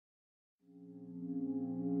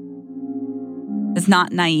It's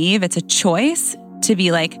not naive. It's a choice to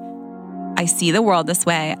be like, I see the world this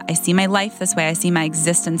way. I see my life this way. I see my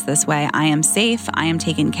existence this way. I am safe. I am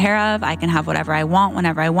taken care of. I can have whatever I want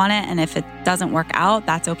whenever I want it. And if it doesn't work out,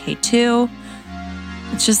 that's okay too.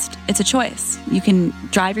 It's a choice. You can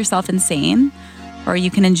drive yourself insane or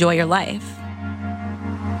you can enjoy your life.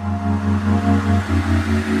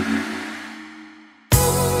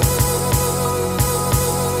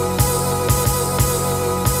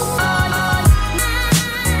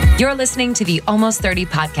 You're listening to the Almost 30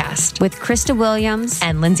 podcast with Krista Williams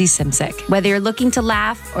and Lindsay Simsick. Whether you're looking to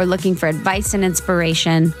laugh or looking for advice and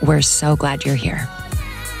inspiration, we're so glad you're here.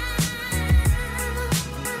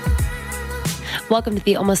 Welcome to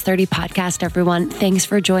the Almost 30 podcast, everyone. Thanks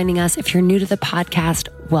for joining us. If you're new to the podcast,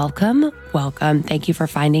 welcome. Thank you for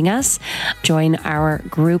finding us. Join our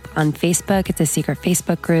group on Facebook. It's a secret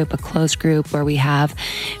Facebook group, a closed group where we have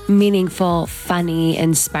meaningful, funny,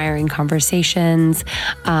 inspiring conversations.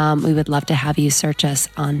 We would love to have you search us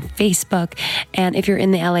on Facebook. And if you're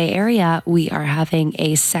in the LA area, we are having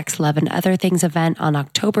a Sex, Love, and Other Things event on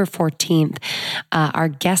October 14th. Our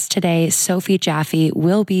guest today, Sophie Jaffe,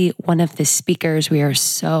 will be one of the speakers. We are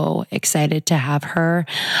so excited to have her.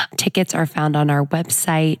 Tickets are found on our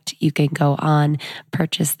website. You can go on,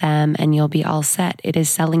 purchase them, and you'll be all set. It is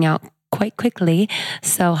selling out quite quickly,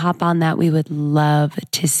 so hop on that. We would love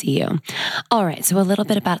to see you. All right, so a little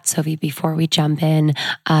bit about Sophie before we jump in.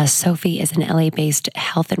 Sophie is an LA-based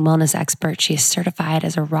health and wellness expert. She is certified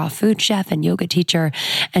as a raw food chef and yoga teacher,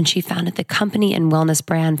 and she founded the company and wellness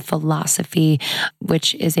brand Philosophie,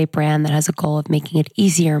 which is a brand that has a goal of making it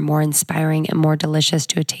easier, more inspiring, and more delicious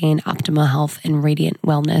to attain optimal health and radiant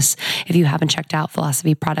wellness. If you haven't checked out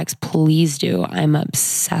Philosophie products, please do. I'm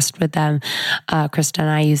obsessed with them. Krista and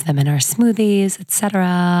I use them in our smoothies,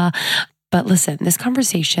 etc. But listen, this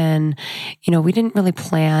conversation, we didn't really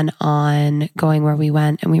plan on going where we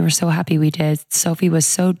went, and we were so happy we did. Sophie was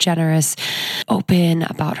so generous, open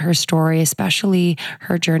about her story, especially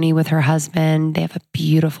her journey with her husband. They have a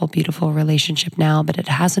beautiful, beautiful relationship now, but it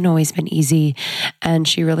hasn't always been easy. And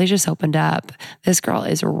she really just opened up. This girl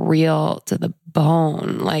is real to the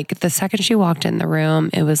bone. Like the second she walked in the room,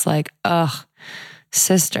 it was like, ugh.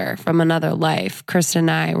 Sister from another life. Krista and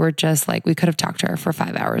I were just like, we could have talked to her for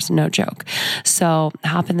 5 hours, no joke. So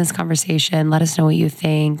hop in this conversation. Let us know what you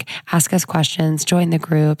think. Ask us questions. Join the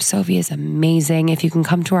group. Sophie is amazing. If you can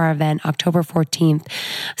come to our event, October 14th,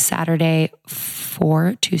 Saturday,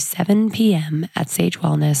 4 to 7 p.m. at Sage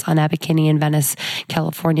Wellness on Abercrombie in Venice,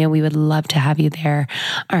 California. We would love to have you there.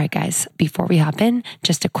 All right, guys, before we hop in,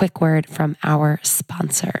 just a quick word from our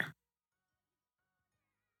sponsor.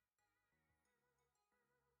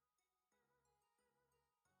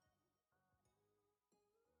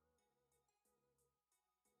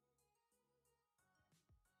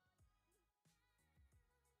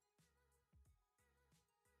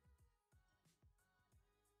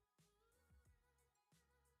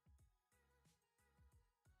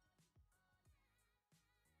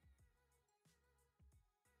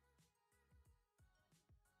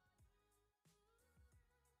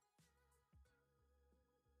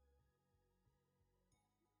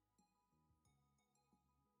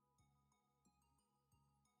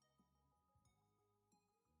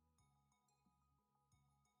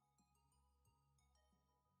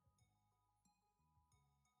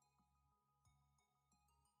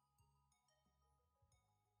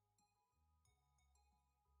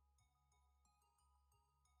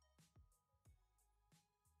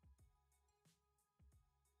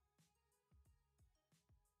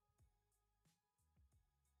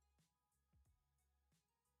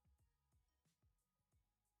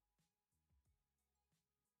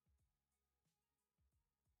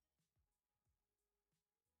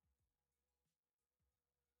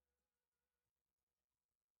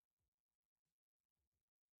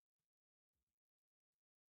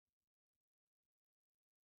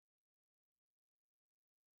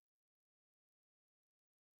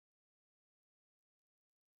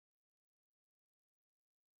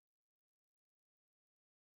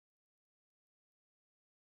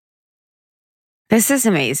 this is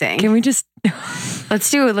amazing. Can we just...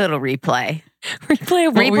 Let's do a little replay.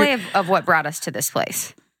 Replay of what brought us to this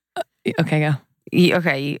place. Okay, go.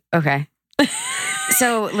 Okay.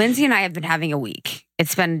 So Lindsay and I have been having a week.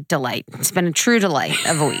 It's been delight. It's been a true delight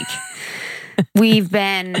of a week. We've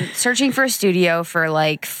been searching for a studio for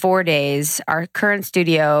like 4 days. Our current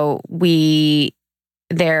studio,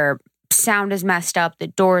 their sound is messed up. The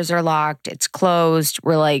doors are locked. It's closed.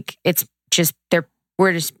 We're like, it's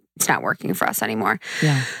not working for us anymore.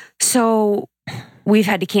 Yeah. So We've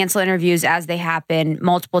had to cancel interviews as they happen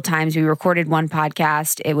multiple times. We recorded one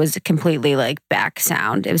podcast. It was completely like back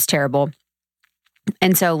sound. It was terrible.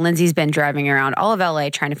 And so Lindsay's been driving around all of LA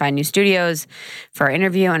trying to find new studios for our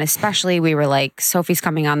interview. And especially we were like, Sophie's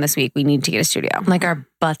coming on this week. We need to get a studio. Like our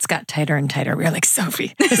butts got tighter and tighter. We were like,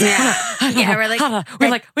 Sophie. Yeah, we're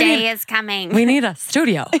like, the day is coming. We need a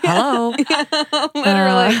studio. Hello.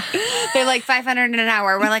 Literally. They're like $500 an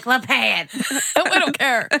hour. We're like, we'll pay it. We don't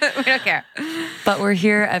care. We don't care. But we're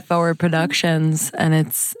here at Forward Productions and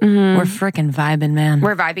it's, we're freaking vibing, man.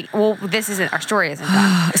 We're vibing. Well, this isn't, our story isn't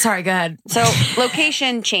done. Sorry, go ahead. So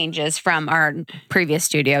location changes from our previous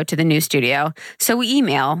studio to the new studio. So we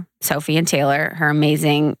email Sophie and Taylor, her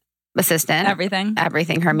amazing assistant. Everything,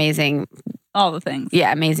 her amazing, all the things.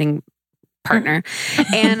 Yeah, amazing partner.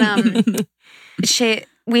 And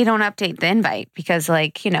we don't update the invite because,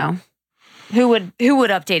 like, you know, who would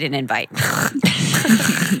update an invite?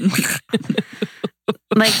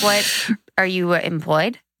 Like, what are you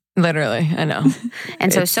employed? Literally, I know.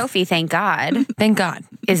 And so Sophie, thank God,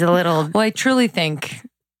 is a little. Well, I truly think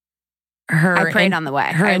her. I prayed on the way.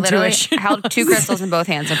 Her I intuition. literally held 2 crystals in both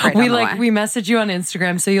hands and prayed on the way. We message you on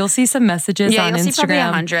Instagram, so you'll see some messages on you'll Instagram. See probably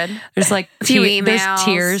 100. There's like few emails. There's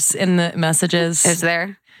tears in the messages. Is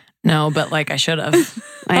there? No, but like I should have.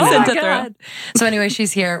 I know. Oh my God. So anyway,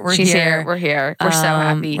 she's here. We're here. We're here. We're so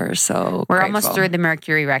happy. We're We're almost through the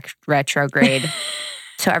Mercury retrograde.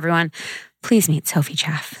 So everyone, please meet Sophie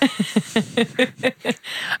Jaffe.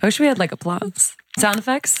 I wish we had like applause. Sound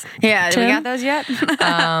effects? Yeah, we got those yet?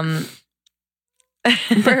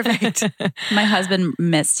 Perfect. My husband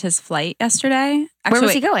missed his flight yesterday. Actually, where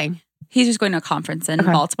was he going? He's just going to a conference in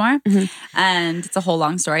Baltimore. And it's a whole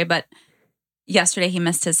long story. But yesterday he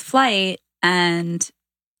missed his flight and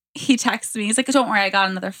he texted me. He's like, don't worry, I got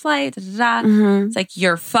another flight. It's like,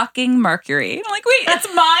 you're fucking Mercury. And I'm like, wait, it's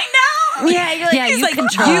mine now? Yeah, you're like, he's like,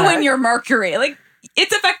 you and your Mercury. Like,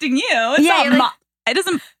 it's affecting you. It's not like, it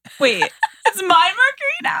doesn't, wait, it's my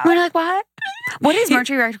Mercury now. We're like, what? What does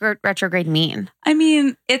Mercury retrograde mean? I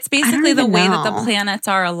mean, it's basically the way that the planets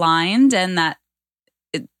are aligned and that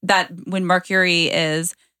when Mercury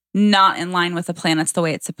is not in line with the planets the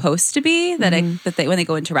way it's supposed to be, that when they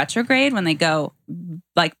go into retrograde, when they go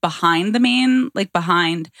like behind the main, like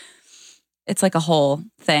behind, it's like a whole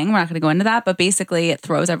thing. We're not going to go into that, but basically it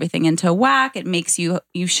throws everything into whack. It makes you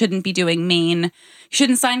shouldn't be doing you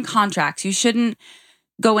shouldn't sign contracts. You shouldn't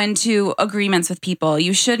go into agreements with people.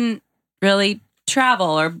 You shouldn't really travel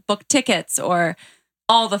or book tickets or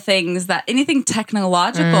all the things that anything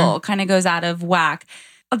technological kind of goes out of whack.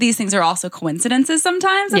 These things are also coincidences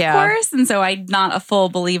sometimes, of course. And so I'm not a full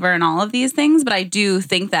believer in all of these things, but I do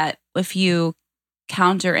think that if you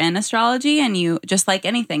counter in astrology and you, just like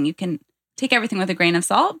anything, you can take everything with a grain of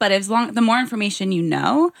salt, but the more information you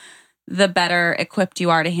know, the better equipped you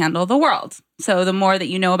are to handle the world. So the more that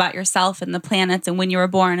you know about yourself and the planets and when you were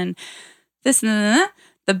born and this, the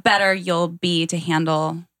better you'll be to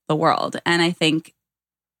handle the world. And I think,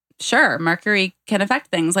 sure, Mercury can affect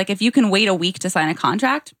things. Like if you can wait a week to sign a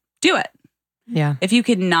contract, do it. Yeah. If you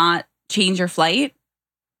can not change your flight,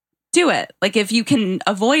 do it. Like if you can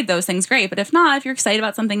avoid those things, great. But if not, if you're excited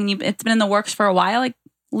about something and it's been in the works for a while, like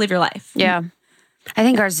live your life. Yeah. I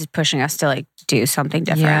think ours is pushing us to like do something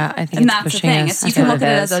different. Yeah, I think and it's that's pushing the thing. us. You can look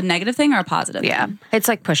at it as a negative thing or a positive thing. It's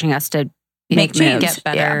like pushing us to make moves. get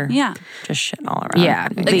better. Yeah. Just shit all around. Yeah.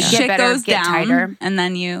 Like shit better, goes get down tighter. and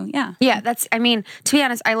then you, Yeah, that's, I mean, to be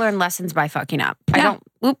honest, I learned lessons by fucking up. I don't,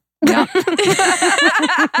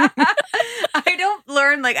 I don't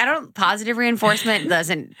learn, like, positive reinforcement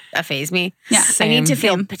doesn't faze me. Yeah. I need to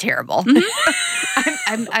feel terrible.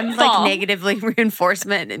 I'm like negatively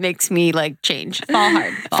reinforcement. It makes me like change. fall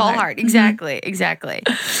hard. Fall hard. Exactly.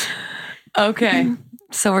 Okay.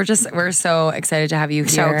 So we're so excited to have you here.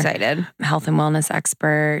 So excited. Health and wellness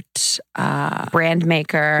expert, brand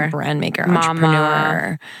maker, mama,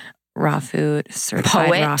 entrepreneur, raw food, certified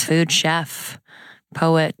poet, raw food chef,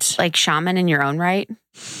 poet, like shaman in your own right.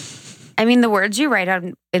 I mean, the words you write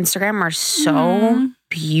on Instagram are so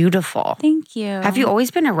beautiful. Thank you. Have you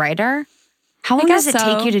always been a writer? How long does it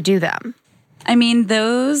take you to do them? I mean,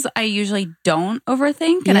 those I usually don't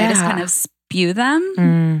overthink and I just kind of spew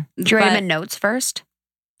them. Do you write them in notes first?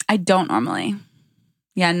 I don't normally.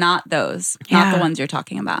 Yeah, not those. Not the ones you're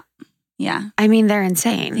talking about. Yeah. I mean, they're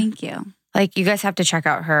insane. Thank you. Like, you guys have to check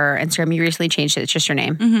out her Instagram. You recently changed it. It's just her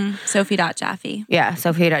name. Sophie.Jaffe. Yeah,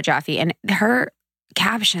 Sophie.Jaffe. And her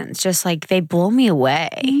captions, just like, they blow me away.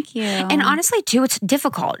 Thank you. And honestly, too, it's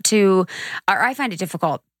difficult or I find it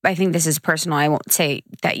difficult. I think this is personal. I won't say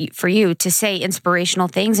that for you to say inspirational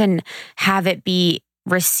things and have it be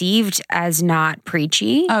received as not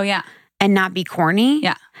preachy. Oh, yeah. and not be corny.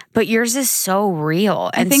 Yeah. But yours is so real.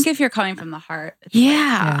 I think if you're coming from the heart, it's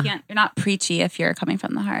you're not preachy if you're coming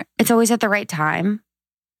from the heart. It's always at the right time.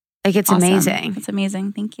 Like, it's Awesome. amazing. It's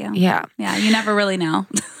amazing. Thank you. Yeah. Yeah. You never really know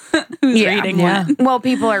who's reading what. Well,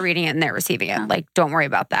 people are reading it and they're receiving it. Like, don't worry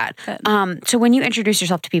about that. So when you introduce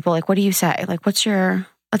yourself to people, like, what do you say? Like, let's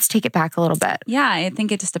take it back a little bit. Yeah. I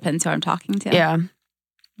think it just depends who I'm talking to. Yeah.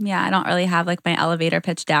 Yeah. I don't really have like my elevator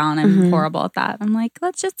pitch down. I'm horrible at that. I'm like,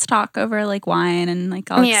 let's just talk over like wine and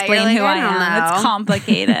like I'll explain like, who I am. know. It's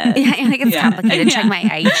complicated. Yeah, I think it's complicated. Check my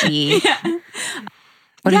IG.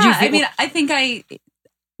 What did you think? I mean, I think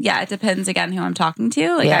it depends again who I'm talking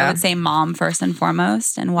to. Like I would say mom first and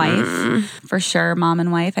foremost and wife for sure. Mom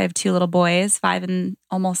and wife. I have 2 little boys, 5 and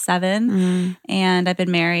almost 7. And I've been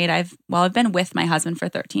married. I've been with my husband for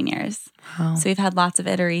 13 years. Wow. So we've had lots of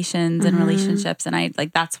iterations and relationships. And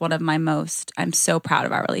that's one of my I'm so proud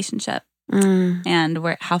of our relationship and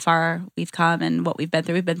how far we've come and what we've been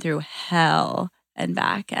through. We've been through hell and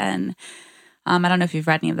back. And I don't know if you've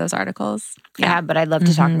read any of those articles. Yeah, but I'd love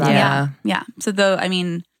to talk about it. Yeah. So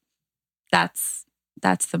that's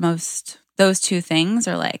the most, those 2 things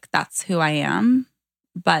are like, that's who I am.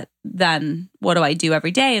 But then what do I do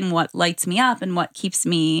every day and what lights me up and what keeps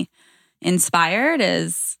me inspired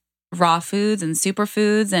is raw foods and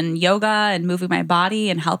superfoods and yoga and moving my body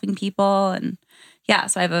and helping people. And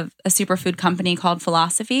so I have a superfood company called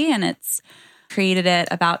Philosophie, and it's created it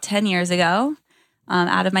about 10 years ago.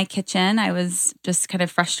 Out of my kitchen. I was just kind of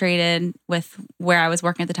frustrated with where I was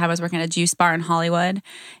working at the time. I was working at a juice bar in Hollywood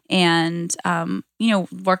and,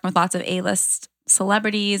 working with lots of A-list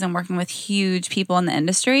celebrities and working with huge people in the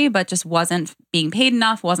industry, but just wasn't being paid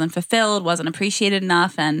enough, wasn't fulfilled, wasn't appreciated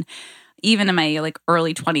enough. And even in my like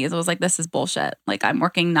early 20s, I was like, this is bullshit. Like I'm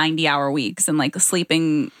working 90-hour weeks and like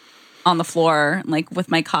sleeping on the floor, like with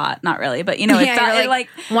my cot. Not really, but it's like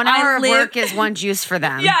 1 hour of work is 1 juice for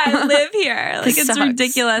them. Yeah, I live here. Like it's sucks.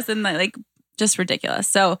 ridiculous and like just ridiculous.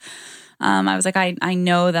 So I was like, I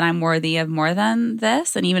know that I'm worthy of more than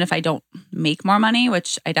this. And even if I don't make more money,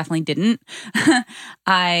 which I definitely didn't,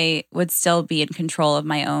 I would still be in control of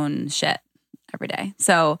my own shit every day.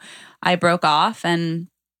 So I broke off and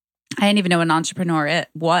I didn't even know what an entrepreneur it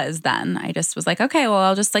was then. I just was like, okay, well,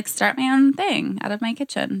 I'll just like start my own thing out of my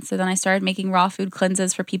kitchen. So then I started making raw food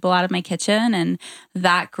cleanses for people out of my kitchen, and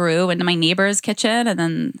that grew into my neighbor's kitchen. And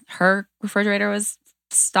then her refrigerator was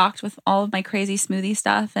stocked with all of my crazy smoothie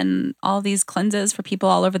stuff and all these cleanses for people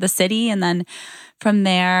all over the city. And then from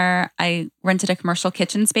there, I rented a commercial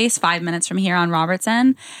kitchen space 5 minutes from here on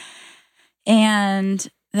Robertson. And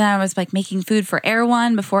then I was like making food for Air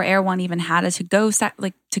One before Air One even had a to-go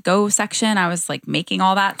section. I was like making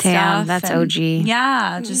all that stuff. That's and, OG.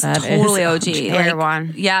 Yeah, just That totally is OG. Air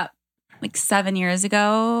One. Yeah, like 7 years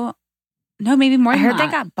ago. No, maybe more I than heard that.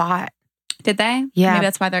 they got bought. Did they? Yeah. Maybe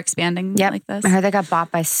that's why they're expanding like this. I heard they got bought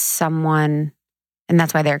by someone, and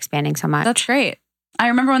that's why they're expanding so much. That's great. I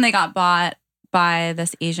remember when they got bought by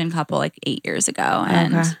this Asian couple like 8 years ago,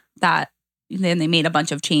 and then they made a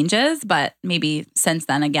bunch of changes, but maybe since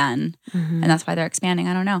then again, and that's why they're expanding.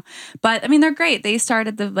 I don't know. But I mean, they're great. They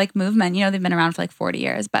started the like movement, they've been around for like 40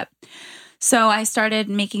 years, but so I started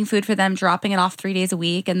making food for them, dropping it off 3 days a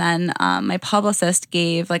week. And then my publicist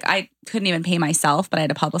gave, like, I couldn't even pay myself, but I had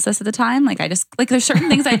a publicist at the time. Like, I just, like, there's certain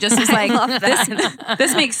things I just was like,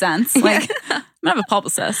 this makes sense. Like, I'm gonna have a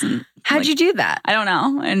publicist. And, how'd you do that? I don't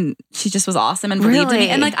know. And she just was awesome and believed in me.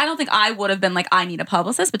 And like, I don't think I would have been like, I need a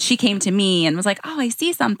publicist, but she came to me and was like, oh, I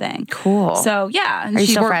see something. Cool. So yeah. And are you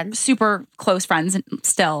still friends? Super close friends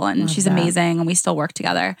still. And she's amazing. And we still work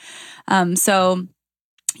together. So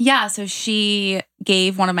she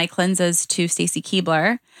gave one of my cleanses to Stacy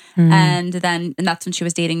Keebler. And that's when she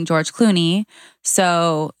was dating George Clooney.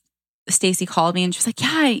 So Stacy called me and she was like,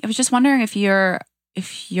 yeah, I was just wondering if you're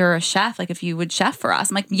a chef, like if you would chef for us.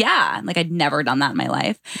 I'm like, yeah. Like I'd never done that in my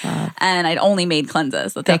life. Wow. And I'd only made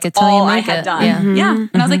cleanses. That's all I had done. Yeah.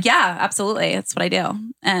 And I was like, yeah, absolutely. That's what I do.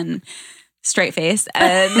 And straight face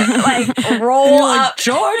and like roll up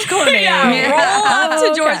George Clooney. Roll up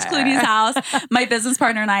to George Clooney's house. My business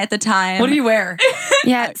partner and I at the time. What do you wear?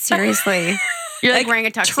 Yeah, seriously. You're like wearing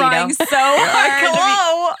a tuxedo. Trying so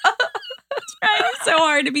hard. Trying so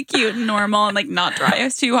hard to be cute and normal and like not try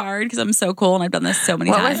too hard because I'm so cool and I've done this so many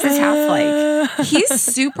times. What was his house like? He's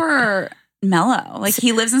super mellow. Like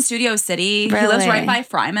he lives in Studio City. Really? He lives right by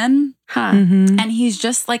Fryman. Huh. And he's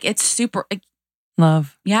just like, it's super...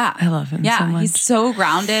 Love. Yeah. I love him so much. He's so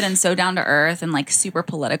grounded and so down to earth and like super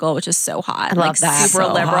political, which is so hot. I love that. Super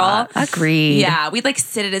so liberal. Hot. Agreed. Yeah. We'd like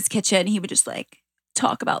sit at his kitchen. He would just like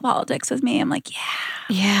talk about politics with me. I'm like, yeah.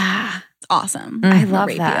 Yeah. It's awesome. I love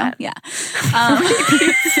Rape that. You. Yeah.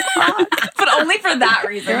 But only for that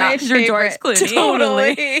reason. Not because you're George Clooney.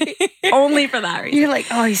 Totally. Only for that reason. You're like,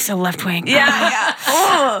 oh, he's so left wing. Yeah.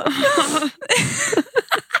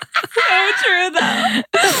 So true, though.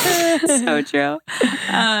 So true.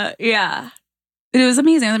 Yeah. It was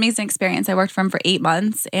amazing. It was an amazing experience. I worked for him for 8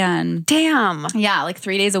 months and Damn. yeah, like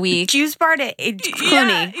 3 days a week. Juice bar to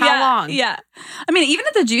Clooney. How long? Yeah. I mean, even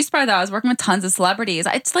at the juice bar though, I was working with tons of celebrities.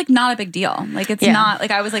 It's like not a big deal. Like it's not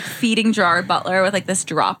like I was like feeding Gerard Butler with like this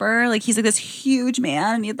dropper. Like he's like this huge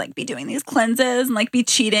man and he'd like be doing these cleanses and like be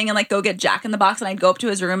cheating and like go get Jack in the Box. And I'd go up to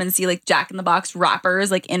his room and see like Jack in the Box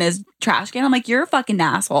wrappers like in his trash can. I'm like, you're a fucking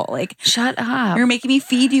asshole. Like shut up. You're making me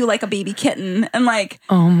feed you like a baby kitten. And like,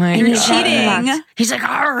 oh my you're God. cheating. He's like,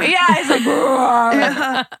 arr. Yeah, he's like,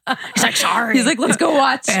 he's like, sorry. He's like, let's go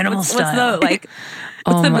watch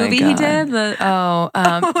What's the movie he did?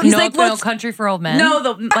 He's like, No Country for Old Men. No,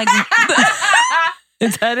 the like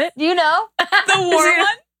is that it? Do you know the war one?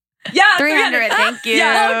 Yeah, 300. Thank you.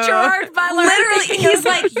 Yeah, Gerard Butler. Literally, he's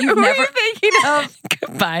like, you've never thinking of.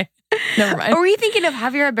 Goodbye. Never mind. Or were you thinking of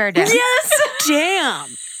Javier Bardem? Yes. Damn.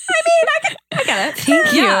 I get it.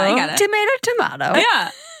 Thank you. Yeah, I get it. Tomato. Yeah.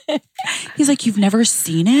 He's like, you've never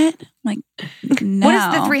seen it? I'm like, no. What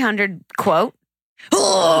is the 300 quote? Do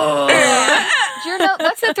you know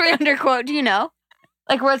what's the 300 quote? Do you know?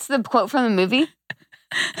 Like, what's the quote from the movie?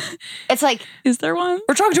 It's like, is there one?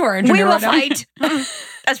 We're talking to our we engineer will right now. fight.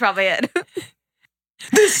 That's probably it.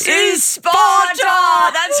 This is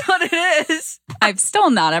Sparta. That's what it is. I've still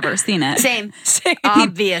not ever seen it. Same. Same.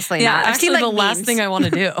 Obviously Yeah, not. I've Actually, seen like the memes. last thing I want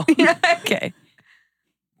to do. Okay.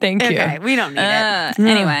 Thank you. Okay, we don't need it.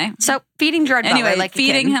 Anyway. So feeding Gerard Butler Anyway, like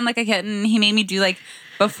feeding him like a kitten. He made me do like,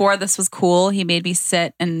 before this was cool, he made me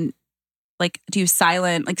sit and like do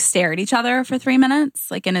silent, like stare at each other for 3 minutes,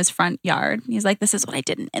 like in his front yard. He's like, this is what I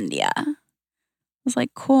did in India. I was like,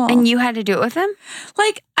 cool. And you had to do it with him?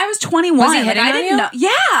 Like, I was 21. Was he like, hitting I on didn't you? know.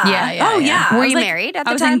 Yeah. Yeah. Oh, yeah. Were I was you like, married at I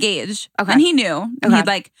the was time? engaged. Okay. And he knew. And Okay. he'd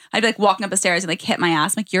like, I'd be like walking up the stairs and like hit my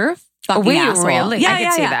ass. I'm like, you're a fucking Wait, asshole. really? Yeah, I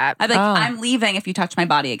could see that. I'd be like, Oh. I'm leaving if you touch my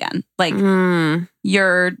body again. Like,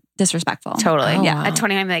 you're disrespectful. Totally. Oh, Yeah. wow. At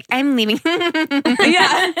 29, I'm like, I'm leaving.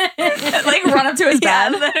 Yeah. Like run up to his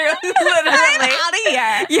bed. Literally. I'm out of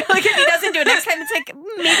here. Yeah, like if he doesn't do it next time, it's like,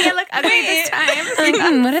 maybe I look ugly this time.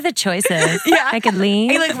 Like, what are the choices? Yeah. I could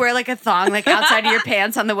leave. You like wear like a thong like outside of your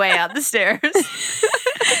pants on the way out the stairs.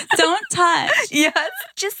 Don't touch. Yes.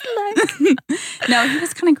 Just like. No, he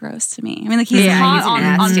was kind of gross to me. I mean, like he's Yeah, hot he's on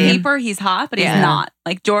nasty. paper. He's hot, but he's Yeah. not.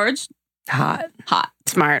 Like George, Hot,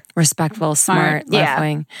 Smart. respectful, smart, Yeah. left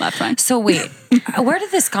wing. left wing. So wait, where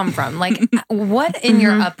did this come from? Like, what in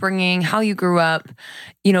your upbringing, how you grew up,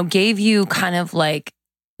 gave you kind of like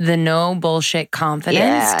the no bullshit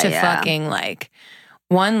confidence to fucking like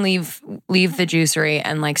one, leave the juicery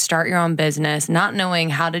and like start your own business, not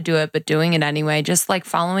knowing how to do it, but doing it anyway, just like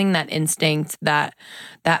following that instinct that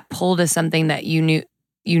pull to something that you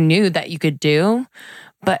knew that you could do.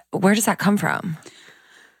 But where does that come from?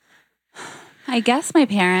 I guess my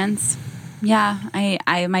parents. Yeah,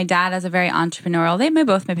 my dad is a very entrepreneurial.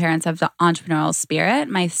 My parents have the entrepreneurial spirit.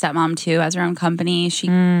 My stepmom too has her own company. She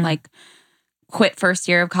like quit first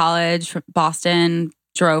year of college from Boston,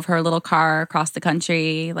 drove her little car across the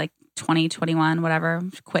country, like 20, 21, whatever,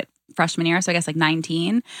 quit freshman year. So I guess like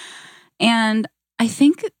 19. And I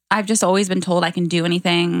think I've just always been told I can do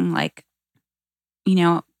anything. Like,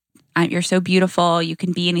 you're so beautiful. You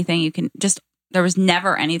can be anything. You can just, there was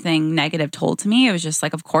never anything negative told to me. It was just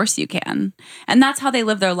like, of course you can. And that's how they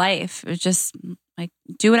live their life. It was just like,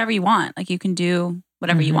 do whatever you want. Like you can do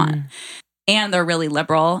whatever you want. And they're really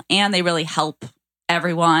liberal and they really help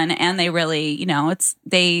everyone. And they really,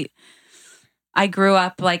 I grew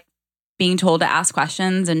up like being told to ask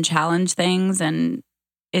questions and challenge things. And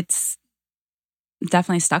it's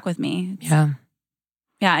definitely stuck with me. Yeah.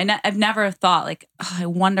 Yeah. I've never thought like, I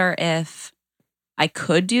wonder if I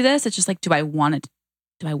could do this. It's just like, do I want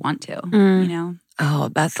to? Oh,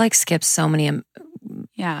 that's like skips so many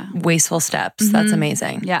wasteful steps. That's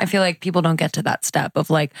amazing. Yeah. I feel like people don't get to that step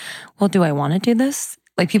of like, well, do I want to do this?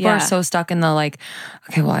 Like people are so stuck in the like,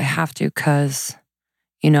 okay, well, I have to because,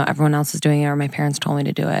 everyone else is doing it or my parents told me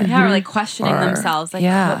to do it. Yeah, or like questioning themselves. Like,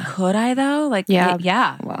 could I though? Like,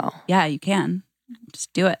 yeah. Wow. Yeah, you can.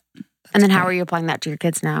 Just do it. And then how are you applying that to your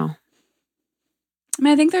kids now? I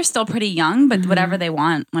mean, I think they're still pretty young, but whatever they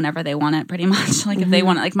want, whenever they want it, pretty much. Like if they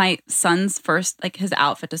want it, like my son's first, like his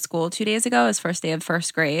outfit to school 2 days ago, his first day of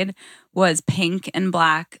first grade was pink and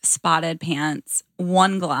black spotted pants,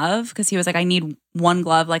 one glove, because he was like, I need one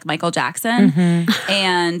glove like Michael Jackson,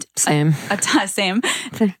 and Same. same,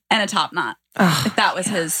 and a top knot. Like that was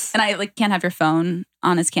his. And I like can't have your phone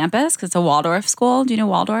on his campus because it's a Waldorf school. Do you know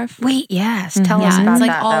Waldorf? Wait, yes. Tell us Yeah, about it's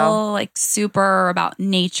like that, all like super about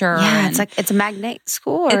nature. Yeah, and it's like it's a magnet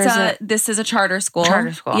school. Or this is a charter school.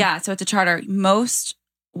 Charter school. Yeah, so it's a charter. Most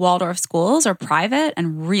Waldorf schools are private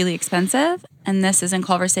and really expensive, and this is in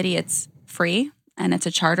Culver City. It's free, and it's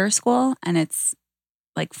a charter school, and it's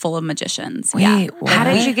like full of magicians. Wait, How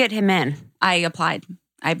did you get him in? I applied.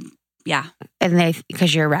 Yeah. And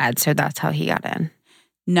because you're rad, so that's how he got in.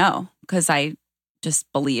 No, because I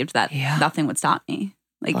just believed that nothing would stop me.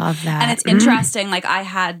 Like, love that. And it's interesting. Like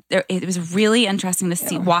it was really interesting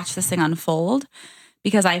to watch this thing unfold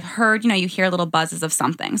because I've heard, you hear little buzzes of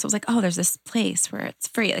something. So I was like, oh, there's this place where it's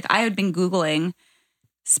free. Like I had been Googling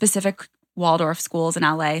specific Waldorf schools in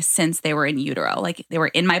LA since they were in utero. Like they were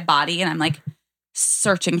in my body and I'm like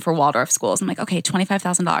searching for Waldorf schools. I'm like, okay,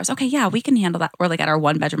 $25,000. Okay, yeah, we can handle that. We're like at our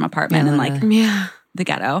 1-bedroom apartment in like the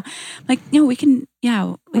ghetto. I'm like, we can,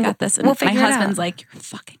 we got this. And my husband's like, you're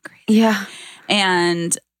fucking crazy. Yeah.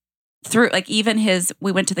 And through like even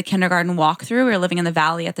we went to the kindergarten walkthrough. We were living in the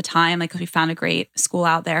Valley at the time, like we found a great school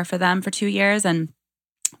out there for them for 2 years. And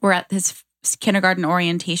we're at his kindergarten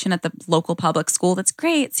orientation at the local public school. That's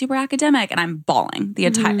great, super academic. And I'm bawling the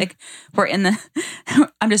entire, like we're in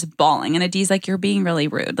I'm just bawling. And Adie's like, you're being really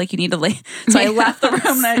rude. Like you need to leave. So I left the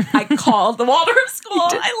room and I called the Waldorf school.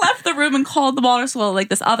 I left the room and called the Waldorf school, like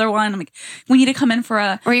this other one. I'm like, we need to come in for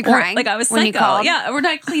a. Were you crying? Like I was when psycho. You called? Yeah,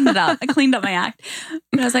 I cleaned it up. I cleaned up my act.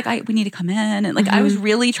 But I was like, we need to come in. And like I was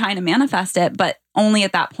really trying to manifest it, but only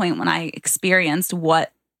at that point when I experienced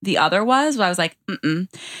what the other was I was like,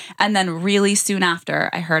 mm-mm. And then really soon after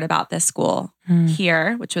I heard about this school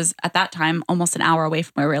here, which was at that time almost an hour away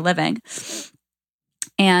from where we were living.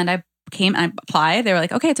 And I came and I applied. They were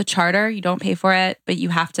like, okay, it's a charter. You don't pay for it, but you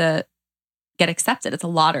have to get accepted. It's a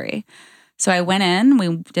lottery. So I went in,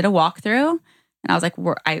 we did a walkthrough and I was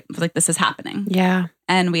like, this is happening. Yeah.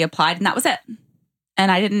 And we applied and that was it.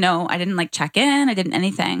 And I didn't know, I didn't like check in. I didn't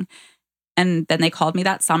anything. And then they called me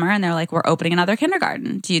that summer and they're like, we're opening another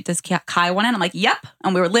kindergarten. Does Kai want in? I'm like, yep.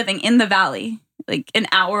 And we were living in the Valley, like an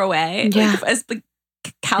hour away. Yeah. Like, as like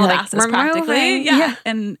Calabasas practically. Yeah.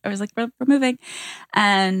 And I was like, we're moving.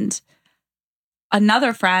 And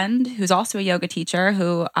another friend who's also a yoga teacher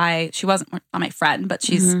she wasn't not my friend, but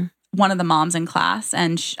she's one of the moms in class.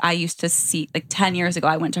 And I used to see, like 10 years ago,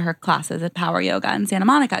 I went to her classes at Power Yoga in Santa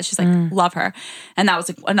Monica. She's like, love her. And that was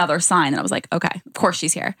like another sign that I was like, okay, of course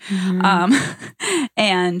she's here.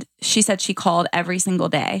 And she said she called every single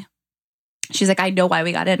day. She's like, I know why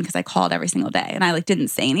we got in because I called every single day. And I like didn't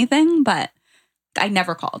say anything, but I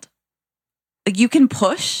never called. Like you can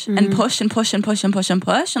push and push and push and push and push and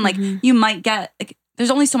push. And like you might get, like,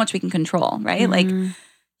 there's only so much we can control, right? Like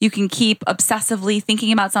you can keep obsessively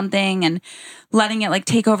thinking about something and letting it like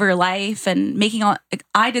take over your life and making all, like,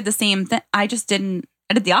 I did the same thing. I did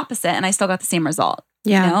the opposite and I still got the same result.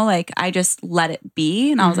 Yeah. Like I just let it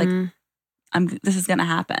be. And I was like, this is going to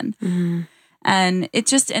happen. And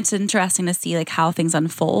it's interesting to see like how things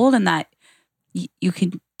unfold and that you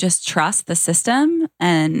can just trust the system.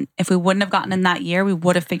 And if we wouldn't have gotten in that year, we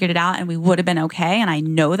would have figured it out and we would have been okay. And I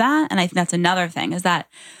know that. And I think that's another thing is that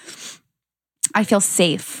I feel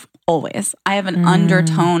safe always. I have an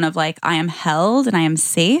undertone of like, I am held and I am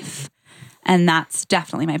safe. And that's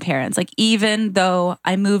definitely my parents. Like, even though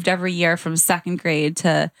I moved every year from 2nd grade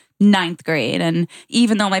to 9th grade, and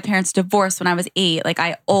even though my parents divorced when I was 8, like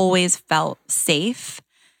I always felt safe.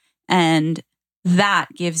 And that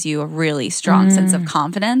gives you a really strong sense of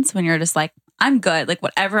confidence when you're just like, I'm good. Like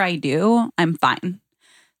whatever I do, I'm fine.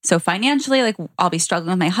 So financially, like I'll be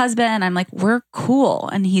struggling with my husband. I'm like, we're cool.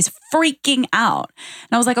 And he's freaking out.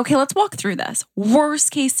 And I was like, okay, let's walk through this. Worst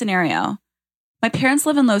case scenario. My parents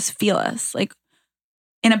live in Los Feliz, like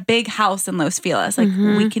in a big house in Los Feliz. Like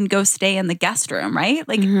we can go stay in the guest room, right?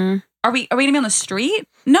 Like, are we gonna be on the street?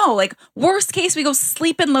 No, like worst case, we go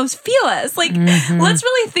sleep in Los Feliz. Like, let's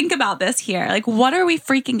really think about this here. Like, what are we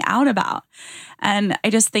freaking out about? And I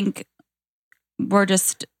just think we're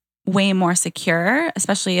just way more secure,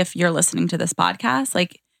 especially if you're listening to this podcast.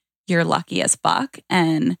 Like, you're lucky as fuck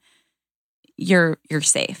and you're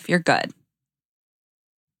safe. You're good.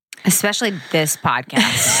 Especially this podcast.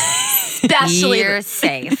 Especially you're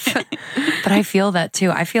safe. But I feel that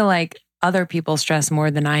too. I feel like other people stress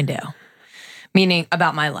more than I do. Meaning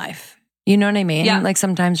about my life. You know what I mean? Yeah. Like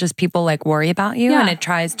sometimes just people like worry about you and it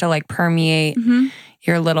tries to like permeate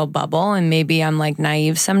your little bubble. And maybe I'm like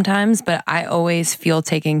naive sometimes, but I always feel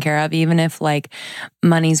taken care of, even if like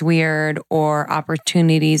money's weird or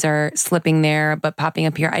opportunities are slipping there, but popping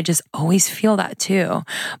up here. I just always feel that too.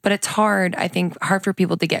 But it's hard, I think, hard for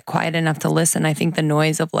people to get quiet enough to listen. I think the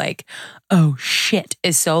noise of like, oh shit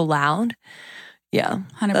is so loud. Yeah.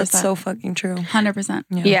 100%. That's so fucking true. 100%.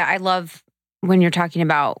 Yeah, I love when you're talking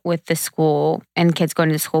about with the school and kids going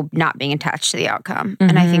to school not being attached to the outcome.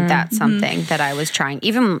 And I think that's something that I was trying,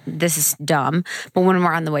 even this is dumb, but when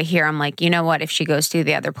we're on the way here, I'm like, you know what? If she goes to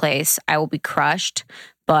the other place, I will be crushed,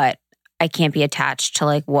 but I can't be attached to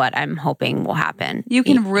like what I'm hoping will happen. You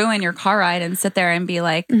can ruin your car ride and sit there and be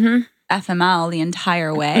like FML the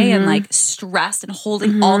entire way and like stressed and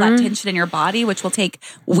holding all that tension in your body, which will take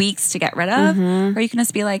weeks to get rid of. Or you can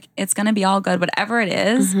just be like, it's going to be all good. Whatever it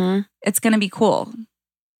is, it's going to be cool.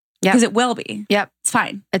 Yeah. Because it will be. Yep. It's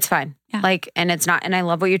fine. It's fine. Yeah. Like, and it's not, and I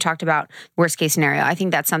love what you talked about, worst case scenario. I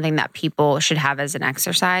think that's something that people should have as an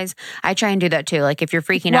exercise. I try and do that too. Like if you're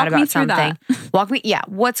freaking out about something,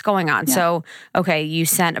 what's going on? Yeah. So, okay, you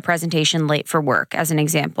sent a presentation late for work as an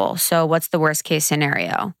example. So what's the worst case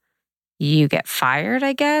scenario? You get fired,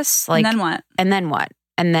 I guess. Like, and then what? And then what?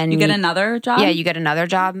 And then you get another job? Yeah, you get another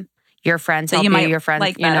job. Your friends help you, your friends,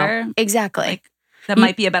 like better. Exactly. Like, that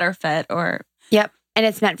might be a better fit or... Yep. And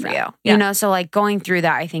it's meant for you. You know, so like going through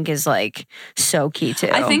that I think is like so key too.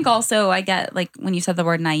 I think also I get like when you said the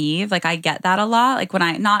word naive, like I get that a lot. Like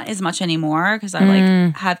when not as much anymore because I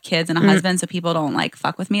like have kids and a husband, so people don't like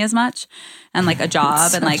fuck with me as much, and like a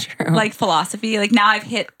job and like philosophy. Like now I've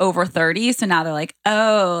hit over 30, so now they're like,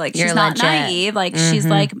 oh, like she's not naive, like she's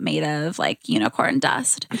like made of like unicorn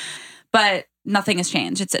dust. But nothing has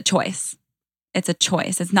changed. It's a choice. It's a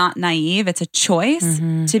choice. It's not naive. It's a choice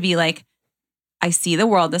to be like, I see the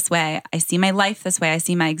world this way. I see my life this way. I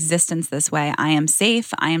see my existence this way. I am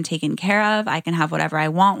safe. I am taken care of. I can have whatever I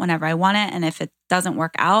want whenever I want it. And if it doesn't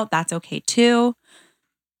work out, that's okay too.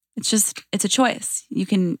 It's a choice. You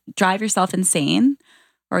can drive yourself insane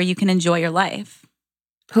or you can enjoy your life.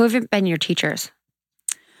 Who have been your teachers?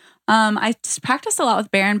 I practiced a lot with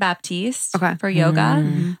Baron Baptiste for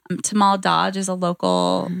yoga. Tamal Dodge is a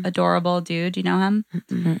local adorable dude. Do you know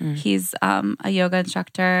him? He's a yoga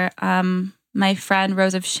instructor. My friend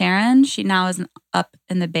Rose of Sharon, she now is up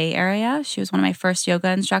in the Bay Area. She was one of my first yoga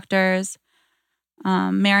instructors.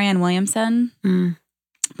 Marianne Williamson.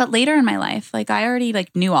 But later in my life, like I already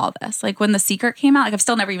like knew all this. Like when The Secret came out, like I've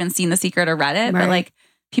still never even seen The Secret or read it. Right. But like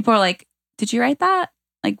people are like, did you write that?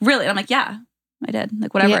 Like really? And I'm like, yeah, I did.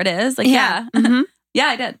 Like whatever it is. Like, yeah. Yeah,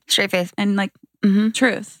 I did. Straight face. And like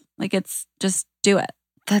truth. Like it's just do it.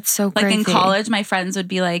 That's so crazy. Like in college, my friends would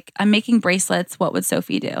be like, I'm making bracelets. What would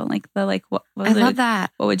Sophie do? Like the what I love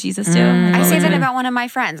that. What would Jesus do? Like, I say that about one of my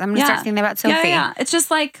friends. I'm going to start thinking about Sophie. Yeah. It's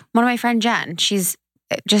just like one of my friend Jen. She's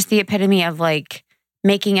just the epitome of like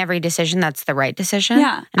making every decision that's the right decision.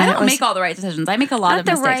 Yeah. And I don't make all the right decisions. I make a lot of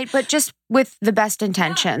mistakes. Not the right, but just with the best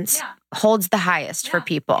intentions. Holds the highest for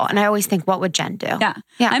people. And I always think, what would Jen do? Yeah.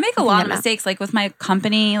 I make a lot of mistakes. Like with my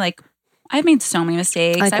company, like I've made so many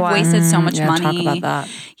mistakes. Like I've wasted so much money. Talk about that.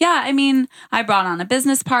 Yeah, I mean, I brought on a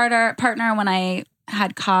business partner when I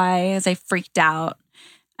had Kai, as I freaked out.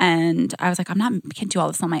 And I was like, I can't do all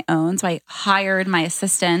this on my own. So I hired my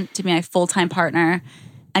assistant to be my full-time partner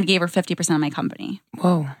and gave her 50% of my company.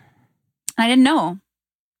 Whoa. And I didn't know.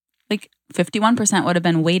 Like 51% would have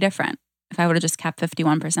been way different if I would have just kept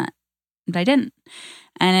 51%. But I didn't.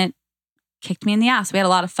 And it kicked me in the ass. We had a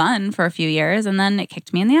lot of fun for a few years and then it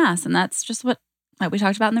kicked me in the ass. And that's just what we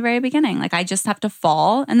talked about in the very beginning. Like I just have to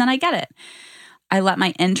fall and then I get it. I let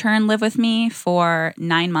my intern live with me for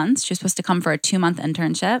 9 months. She was supposed to come for a 2-month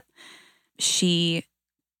internship. She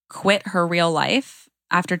quit her real life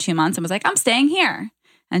after 2 months and was like, I'm staying here.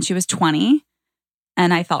 And she was 20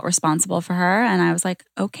 and I felt responsible for her. And I was like,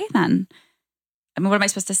 okay, then. I mean, what am I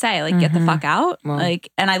supposed to say? Like, get the fuck out? Well,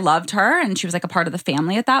 like, and I loved her and she was like a part of the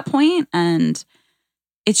family at that point. And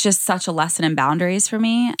it's just such a lesson in boundaries for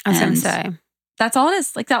me. I was going to say. That's all it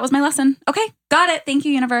is. Like, that was my lesson. Okay, got it. Thank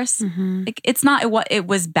you, universe. Like, it's not what it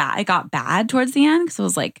was bad. It got bad towards the end because it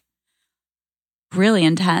was like really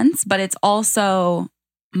intense, but it's also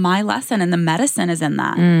my lesson and the medicine is in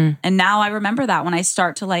that. And now I remember that when I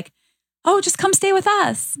start to like, oh, just come stay with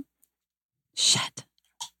us. Shit.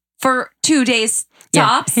 For 2 days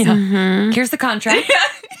tops. Here's the contract.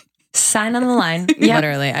 Sign on the line.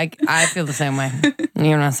 Literally. I feel the same way.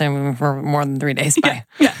 You're not staying with me for more than 3 days. Bye.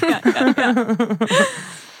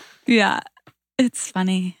 Yeah. It's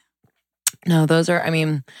funny. No, those are, I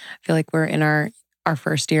mean, I feel like we're in our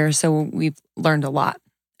first year, so we've learned a lot.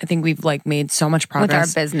 I think we've like made so much progress.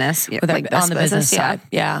 With our business. On the business side.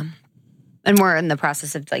 Yeah. And we're in the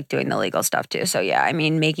process of like doing the legal stuff too. So yeah, I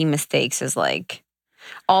mean, making mistakes is like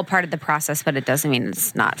all part of the process, but it doesn't mean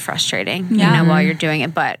it's not frustrating, while you're doing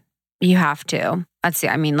it, but you have to.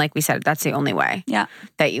 I mean, like we said, that's the only way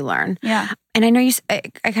that you learn. Yeah. And I know I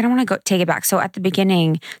kind of want to take it back. So at the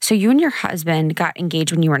beginning, so you and your husband got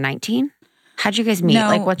engaged when you were 19? How'd you guys meet? No,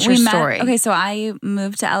 like, what's your story? Okay, so I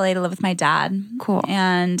moved to LA to live with my dad. Cool.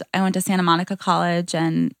 And I went to Santa Monica College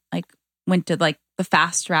and like went to like the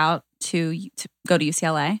fast route to go to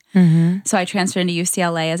UCLA. Mm-hmm. So I transferred into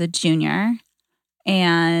UCLA as a junior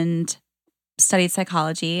and studied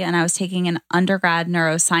psychology. And I was taking an undergrad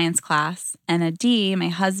neuroscience class. And a D, my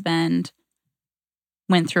husband,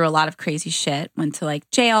 went through a lot of crazy shit. Went to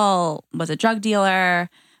like jail, was a drug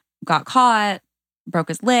dealer, got caught, broke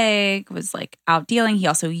his leg, was like out dealing. He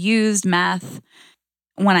also used meth.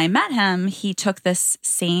 When I met him, he took this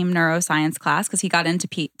same neuroscience class because he got into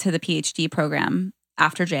to the PhD program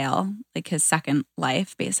after jail, like his second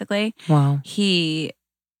life, basically. Wow. He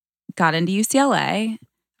got into UCLA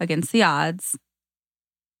against the odds,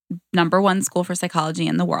 #1 school for psychology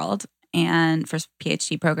in the world and for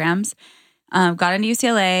PhD programs. Got into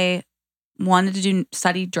UCLA, wanted to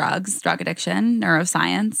study drug addiction,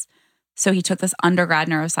 neuroscience. So he took this undergrad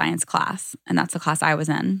neuroscience class, and that's the class I was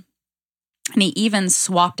in. And he even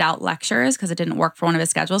swapped out lectures because it didn't work for one of his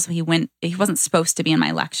schedules. So he wasn't supposed to be in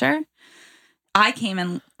my lecture. I came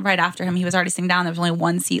in right after him. He was already sitting down. There was only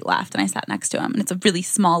one seat left, and I sat next to him. And it's a really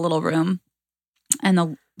small little room. And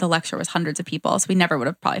the lecture was hundreds of people, so we never would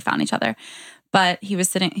have probably found each other. But he's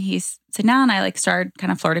sitting down, and I like started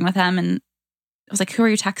kind of flirting with him. And I was like, "Who are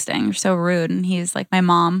you texting? You're so rude." And he's like, "My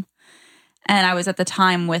mom." And I was at the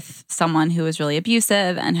time with someone who was really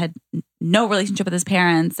abusive and had no relationship with his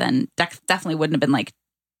parents and definitely wouldn't have been like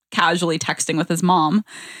casually texting with his mom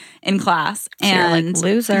in class. So and you're like,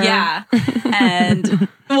 loser. Yeah. And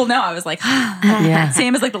well, no, I was like,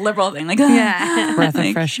 same as like the liberal thing. Like, breath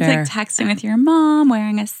of fresh air. Like texting with your mom,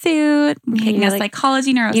 wearing a suit, taking a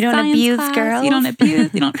psychology, neuroscience you don't abuse class. girls. You don't abuse,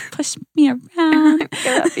 you don't push me around.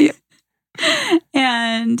 I love you.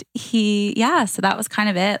 And so that was kind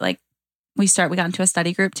of it. Like, we got into a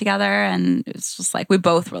study group together, and it was just like we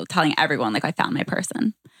both were telling everyone like I found my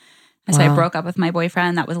person. And so I broke up with my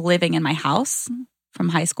boyfriend that was living in my house from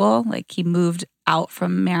high school. Like, he moved out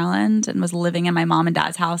from Maryland and was living in my mom and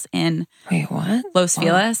dad's house in Los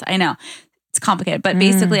Feliz. I know it's complicated, but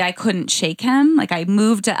basically I couldn't shake him. Like, I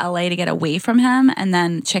moved to LA to get away from him, and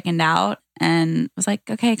then chickened out and was like,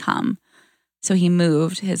 okay, come. So he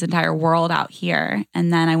moved his entire world out here.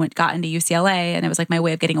 And then I got into UCLA, and it was like my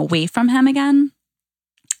way of getting away from him again.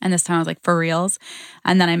 And this time I was like, for reals.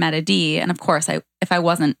 And then I met a D. And of course, if I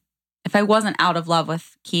wasn't out of love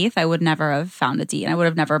with Keith, I would never have found a D. And I would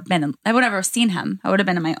have never seen him. I would have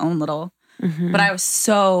been in my own little, but I was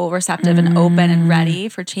so receptive and open and ready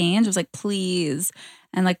for change. I was like, please.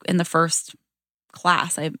 And like in the first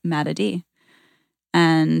class, I met a D.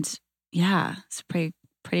 And yeah, it's pretty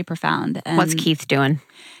profound. And what's Keith doing?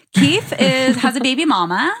 Keith has a baby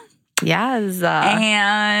mama. Yes.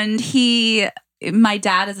 And my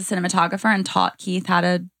dad is a cinematographer and taught Keith how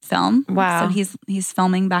to film. Wow. So he's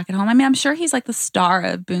filming back at home. I mean, I'm sure he's like the star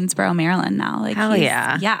of Boonesboro, Maryland now. Like, hell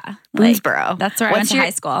yeah. Yeah. Boonesboro. Like, that's where I went to high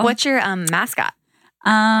school. What's your mascot?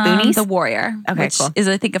 Boonies? The Warrior. Okay, which cool. is,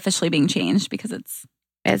 I think, officially being changed because it's...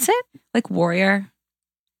 Is it? Like Warrior.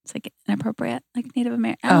 It's like inappropriate, like Native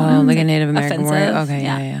American. Oh, like a Native American offensive. warrior. Okay,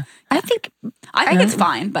 yeah. I think it's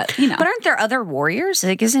fine, but you know. But aren't there other warriors?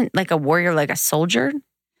 Like, isn't like a warrior like a soldier?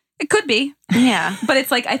 It could be. Yeah. But it's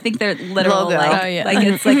like, I think they're literal, logo. like, like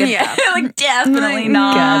it's like, like definitely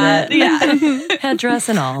not. Got it. Yeah. Headdress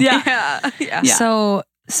and all. Yeah. So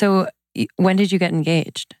when did you get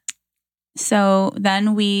engaged? So then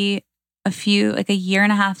a year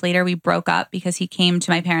and a half later, we broke up because he came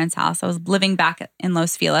to my parents' house. I was living back in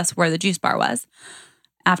Los Feliz where the juice bar was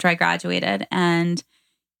after I graduated. And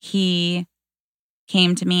he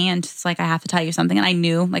came to me and just like, I have to tell you something. And I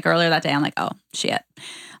knew like earlier that day, I'm like, oh, shit.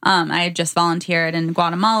 I had just volunteered in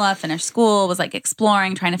Guatemala, finished school, was like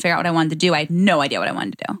exploring, trying to figure out what I wanted to do. I had no idea what I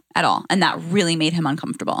wanted to do at all. And that really made him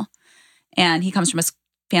uncomfortable. And he comes from a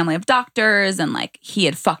family of doctors, and like he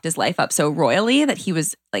had fucked his life up so royally that he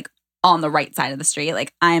was like on the right side of the street.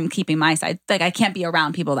 Like, I'm keeping my side. Like, I can't be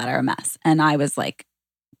around people that are a mess. And I was like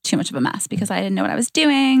too much of a mess because I didn't know what I was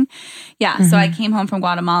doing. Yeah. Mm-hmm. So I came home from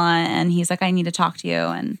Guatemala, and he's like, I need to talk to you.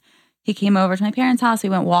 And he came over to my parents' house. We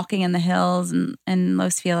went walking in the hills and in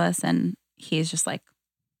Los Feliz. And he's just like,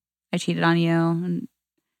 I cheated on you. And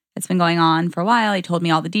it's been going on for a while. He told me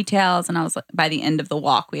all the details. And I was like, by the end of the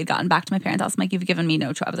walk, we had gotten back to my parents' house. I'm like, you've given me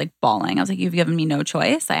no choice. I was like bawling. I was like, you've given me no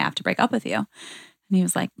choice. I have to break up with you. And he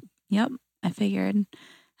was like, yep. I figured.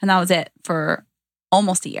 And that was it for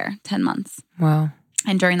almost a year, 10 months. Wow.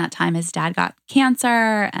 And during that time, his dad got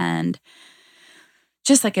cancer and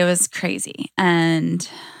just like it was crazy. And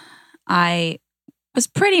I was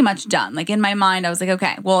pretty much done. Like in my mind, I was like,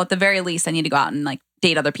 okay, well, at the very least, I need to go out and like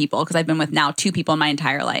date other people because I've been with now 2 people in my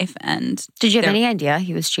entire life. And did you have any idea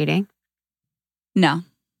he was cheating? No.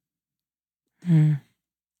 And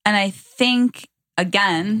I think,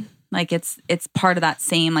 again, like it's part of that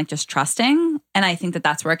same like just trusting. And I think that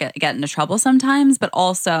that's where I get into trouble sometimes, but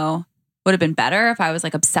also would have been better if I was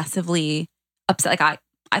like obsessively upset. Like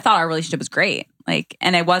I thought our relationship was great. Like,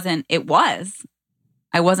 and I wasn't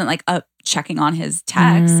like checking on his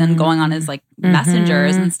texts and going on his like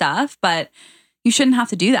messengers and stuff, but you shouldn't have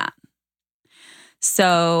to do that.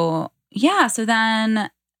 So yeah. So then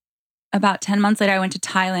about 10 months later, I went to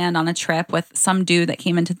Thailand on a trip with some dude that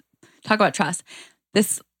came in to talk about trust.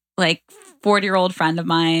 This like 40-year-old friend of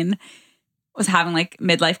mine was having like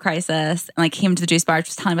midlife crisis and like came to the juice bar,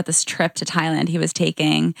 just telling about this trip to Thailand he was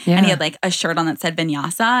taking. Yeah. And he had like a shirt on that said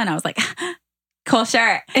vinyasa. And I was like, cool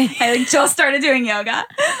shirt. I like just started doing yoga.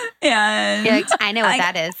 And you're like, I know what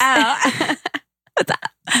that is. What's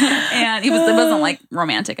that? And it wasn't like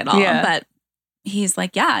romantic at all. Yeah. But he's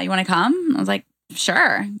like, yeah, you want to come? I was like,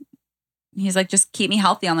 sure. He's like, just keep me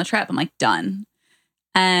healthy on the trip. I'm like, done.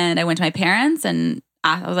 And I went to my parents and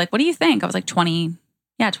I was like, what do you think? I was like 21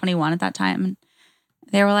 at that time. And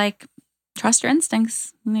they were like, trust your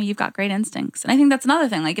instincts. You know, you've got great instincts. And I think that's another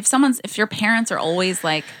thing. Like if your parents are always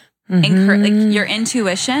like, like your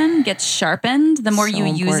intuition gets sharpened, the more you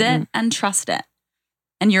use it and trust it.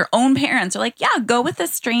 And your own parents are like, yeah, go with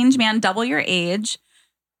this strange man, double your age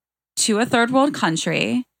to a third world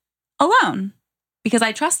country alone because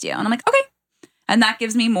I trust you. And I'm like, okay. And that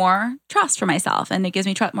gives me more trust for myself and it gives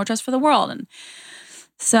me more trust for the world. And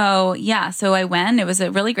so, yeah, so I went. It was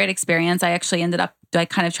a really great experience. I actually ended up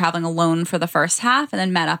like kind of traveling alone for the first half and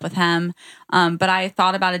then met up with him. But I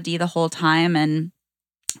thought about a D the whole time and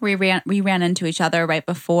we ran into each other right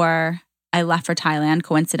before I left for Thailand,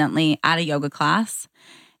 coincidentally, at a yoga class.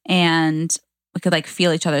 And we could like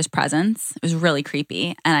feel each other's presence. It was really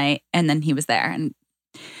creepy. And then he was there and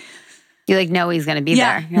you like know he's going to be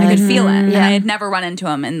there. I could feel it. And I had never run into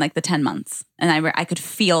him in like the 10 months. And I could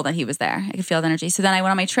feel that he was there. I could feel the energy. So then I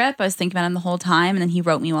went on my trip. I was thinking about him the whole time. And then he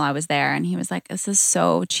wrote me while I was there. And he was like, this is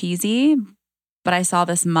so cheesy. But I saw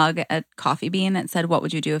this mug at Coffee Bean that said, what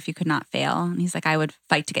would you do if you could not fail? And he's like, I would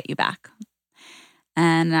fight to get you back.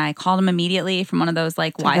 And I called him immediately from one of those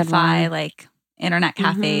like Wi-Fi, like internet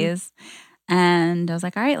cafes. And I was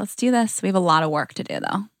like, all right, let's do this. We have a lot of work to do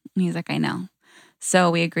though. And he's like, I know. So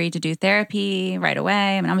we agreed to do therapy right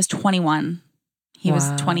away. I mean, I was 21. He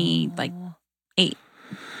was 28,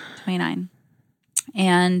 29.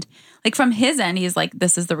 And like from his end, he's like,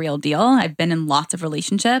 this is the real deal. I've been in lots of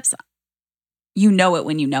relationships. You know it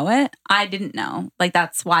when you know it. I didn't know. Like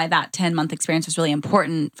that's why that 10-month experience was really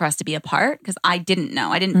important for us to be apart because I didn't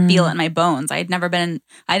know. I didn't feel it in my bones. I had been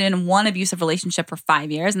in one abusive relationship for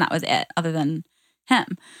 5 years and that was it other than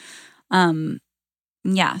him.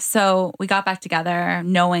 Yeah. So we got back together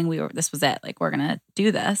knowing this was it. Like we're going to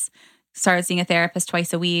do this. Started seeing a therapist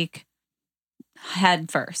twice a week, head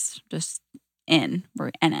first, just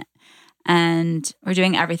we're in it. And we're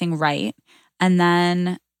doing everything right. And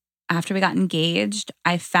then after we got engaged,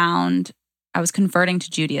 I found I was converting to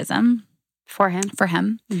Judaism. For him? For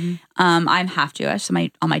him. Mm-hmm. I'm half Jewish, so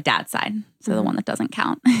on my dad's side. So the one that doesn't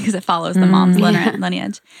count because it follows the mom's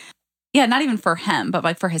lineage. Yeah, not even for him, but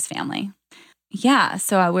like for his family. Yeah,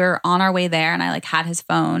 so we were on our way there and I like had his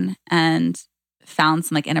phone and found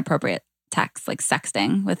some like inappropriate texts, like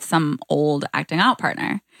sexting with some old acting out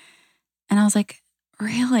partner. And I was like,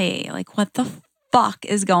 really? Like what the fuck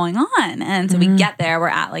is going on? And so we get there, we're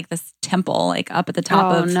at like this temple, like up at the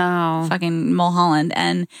top of fucking Mulholland.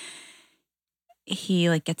 And he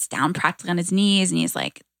like gets down practically on his knees and he's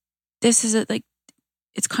like, this is like,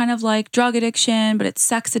 it's kind of like drug addiction, but it's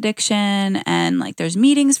sex addiction. And like, there's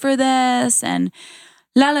meetings for this and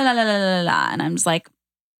la, la, la, la, la, la, la. And I'm just like,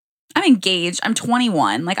 I'm engaged. I'm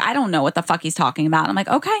 21. Like, I don't know what the fuck he's talking about. I'm like,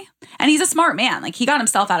 okay. And he's a smart man. Like he got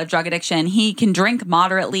himself out of drug addiction. He can drink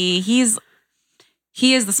moderately. He is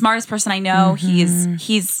the smartest person I know.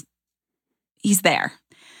 He's there.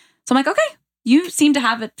 So I'm like, okay, you seem to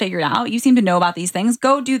have it figured out. You seem to know about these things.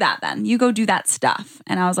 Go do that then. You go do that stuff.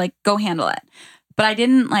 And I was like, go handle it. But I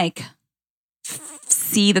didn't like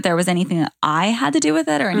see that there was anything that I had to do with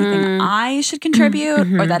it or anything I should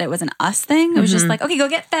contribute or that it was an us thing. It was just like, okay, go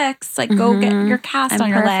get fixed. Like go get your cast on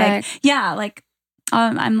your leg. Yeah. Like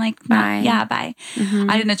I'm like, Bye. yeah, bye. Mm-hmm.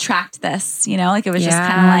 I didn't attract this, you know, like it was just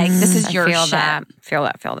kind of like, this is your feel shit. Feel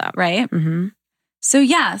that. Right? Mm-hmm. So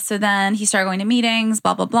yeah, so then he started going to meetings,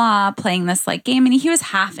 blah, blah, blah, playing this like game. And he was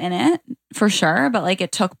half in it for sure, but like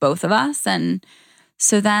it took both of us. And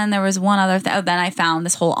so then there was one other thing. Oh, then I found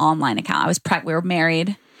this whole online account. We were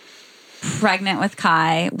married, pregnant with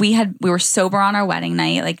Kai. We were sober on our wedding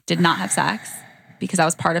night, like did not have sex because that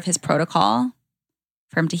was part of his protocol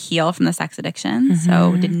for him to heal from the sex addiction.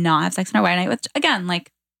 So did not have sex on our wedding night, which again,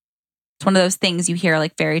 like it's one of those things you hear,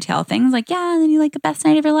 like fairy tale things, like, yeah, and then you like the best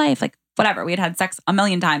night of your life. Like whatever. We had sex a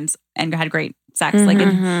million times and had great sex. Like,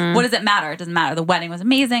 what does it matter? It doesn't matter. The wedding was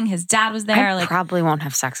amazing. His dad was there. I probably won't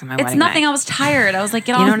have sex on my wedding It's nothing. night. I was tired. I was like,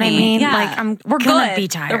 get off You know what me. I mean? Yeah. Like, we're gonna good. Be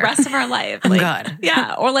tired the rest of our life. I'm Like, good.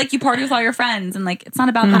 Yeah. Or like you party with all your friends and like, it's not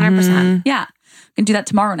about 100%. Yeah. We can do that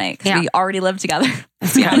tomorrow night because we already live together.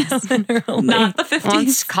 Let's be honest. Not the 50s.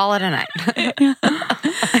 Let's call it a night.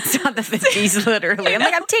 It's not the 50s, literally. I'm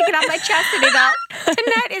like, I'm taking off my chastity belt.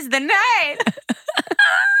 Tonight is the night.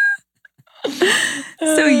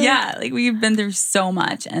 So yeah, like we've been through so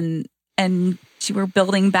much and we're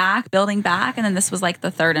building back. And then this was like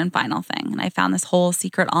the third and final thing. And I found this whole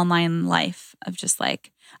secret online life of just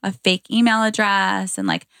like a fake email address. And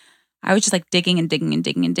like, I was just like digging and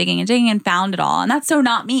found it all. And that's so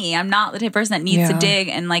not me. I'm not the type of person that needs to dig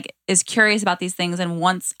and like is curious about these things. And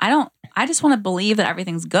I just want to believe that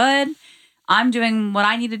everything's good. I'm doing what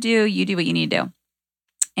I need to do. You do what you need to do.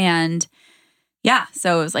 And yeah,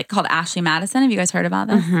 so it was like called Ashley Madison. Have you guys heard about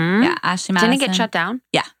this? Yeah, Ashley Madison. Didn't it get shut down?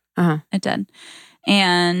 Yeah, it did.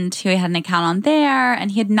 And he had an account on there and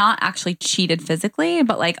he had not actually cheated physically,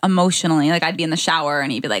 but like emotionally. Like I'd be in the shower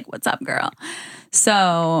and he'd be like, what's up, girl?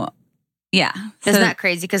 So yeah. Isn't that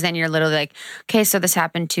crazy? Because then you're literally like, okay, so this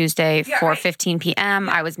happened Tuesday, 4:15 p.m.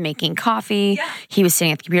 I was making coffee. Yeah. He was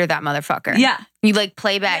sitting at the computer, that motherfucker. Yeah. You like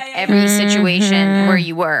play back every situation where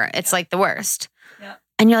you were. It's like the worst. Yeah.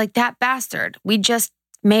 And you're like, that bastard, we just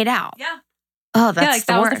made out. Yeah. Oh, that's like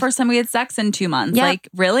that was the first time we had sex in 2 months. Yep. Like,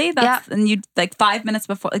 really? That's and you like 5 minutes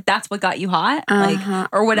before, like that's what got you hot? Like,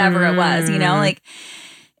 or whatever it was, you know? Like,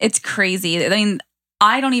 it's crazy. I mean,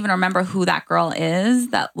 I don't even remember who that girl is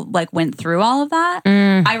that like went through all of that.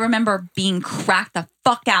 I remember being cracked the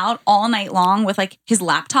fuck out all night long with like his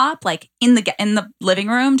laptop, like in the living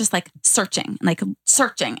room, just like searching,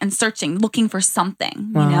 looking for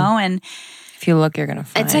something, you know? And if you look, you're going to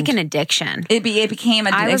find. It's like an addiction. It became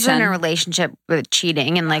an addiction. I was in a relationship with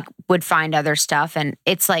cheating and like would find other stuff. And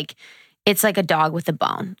it's like a dog with a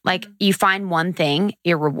bone. Like you find one thing,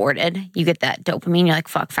 you're rewarded. You get that dopamine. You're like,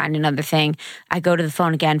 fuck, find another thing. I go to the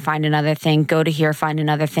phone again, find another thing. Go to here, find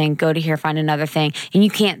another thing. Go to here, find another thing. And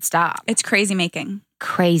you can't stop. It's crazy making.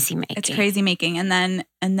 It's crazy making. And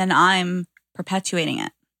then I'm perpetuating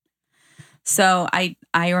it. So I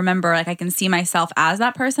remember like I can see myself as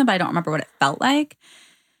that person, but I don't remember what it felt like.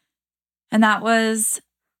 And I was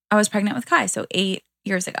pregnant with Kai, so 8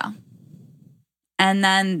 years ago. And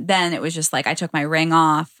then it was just like, I took my ring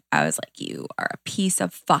off. I was like, you are a piece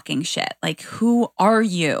of fucking shit. Like, who are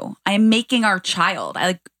you? I am making our child. I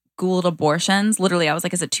like Googled abortions. Literally, I was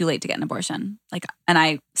like, is it too late to get an abortion? Like, and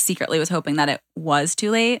I secretly was hoping that it was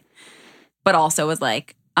too late, but also was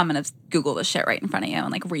like, I'm going to Google this shit right in front of you and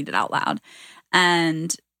like read it out loud.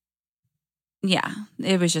 And yeah,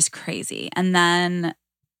 it was just crazy. And then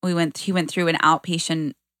he went through an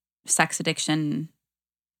outpatient sex addiction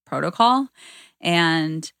protocol.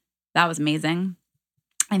 And that was amazing.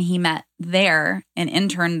 And he met there, an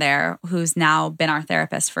intern there, who's now been our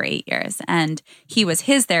therapist for 8 years. And he was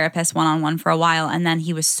his therapist one-on-one for a while. And then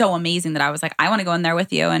he was so amazing that I was like, I want to go in there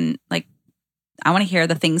with you. And like, I want to hear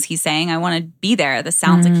the things he's saying. I want to be there. This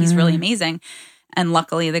sounds like he's really amazing. And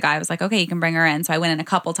luckily the guy was like, okay, you can bring her in. So I went in a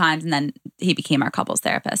couple times and then he became our couples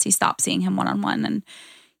therapist. He stopped seeing him one-on-one. And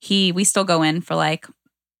we still go in for like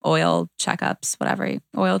oil checkups, whatever,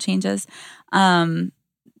 oil changes.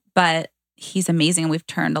 But he's amazing. We've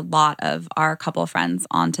turned a lot of our couple friends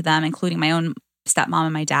onto them, including my own stepmom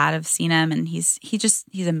and my dad have seen him. And he's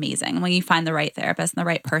amazing. When you find the right therapist and the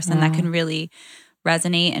right person that can really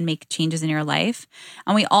resonate and make changes in your life.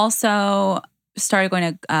 And we also started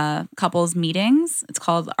going to couples meetings. It's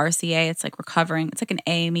called RCA. It's like recovering. It's like an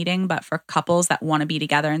AA meeting, but for couples that want to be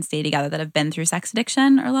together and stay together that have been through sex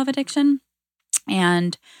addiction or love addiction.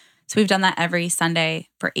 And so we've done that every Sunday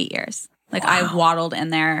for 8 years. Like I waddled in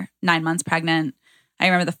there 9 months pregnant. I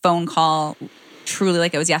remember the phone call truly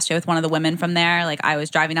like it was yesterday with one of the women from there. Like I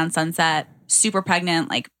was driving down Sunset, super pregnant,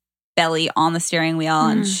 like belly on the steering wheel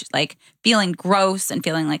and like feeling gross and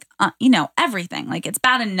feeling like, everything. Like it's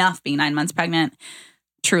bad enough being 9 months pregnant.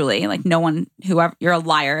 truly. Like no one, whoever, you're a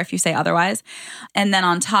liar if you say otherwise. And then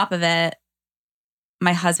on top of it,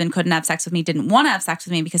 my husband couldn't have sex with me, didn't want to have sex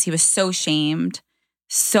with me because he was so shamed,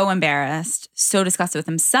 so embarrassed, so disgusted with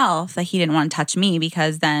himself that he didn't want to touch me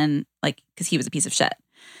because he was a piece of shit.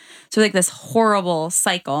 So like this horrible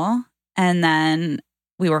cycle. And then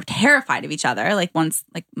we were terrified of each other. Like once,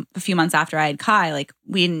 like a few months after I had Kai, like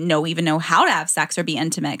we didn't even know how to have sex or be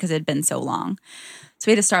intimate because it had been so long. So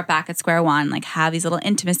we had to start back at square one, like have these little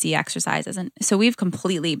intimacy exercises. And so we've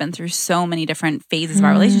completely been through so many different phases of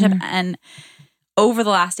our relationship. And over the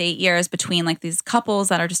last 8 years, between like these couples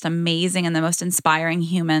that are just amazing and the most inspiring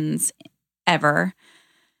humans ever,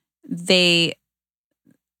 they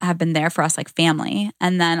have been there for us like family.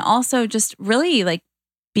 And then also just really like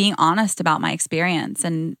being honest about my experience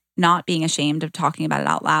and not being ashamed of talking about it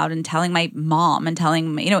out loud and telling my mom and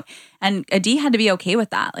telling, and Adi had to be okay with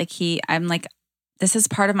that. Like I'm like, this is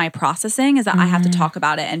part of my processing is that I have to talk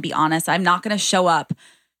about it and be honest. I'm not going to show up,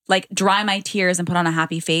 like dry my tears and put on a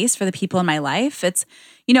happy face for the people in my life. It's,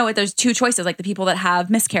 there's two choices, like the people that have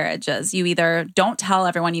miscarriages. You either don't tell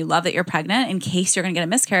everyone you love that you're pregnant in case you're going to get a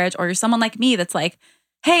miscarriage, or you're someone like me that's like,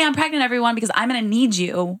 hey, I'm pregnant, everyone, because I'm going to need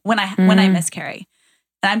you when I miscarry.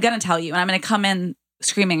 And I'm going to tell you, and I'm going to come in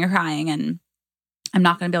screaming or crying, and I'm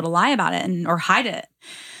not going to be able to lie about it or hide it.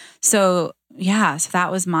 So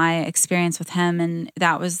that was my experience with him. And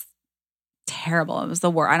that was terrible. It was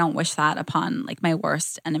the worst. I don't wish that upon like my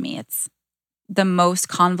worst enemy. It's the most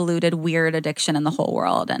convoluted, weird addiction in the whole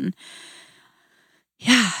world. And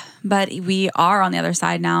but we are on the other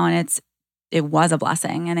side now, and it was a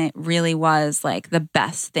blessing, and it really was like the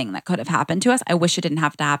best thing that could have happened to us. I wish it didn't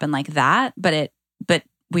have to happen like that, but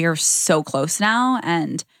we are so close now,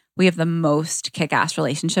 and we have the most kick-ass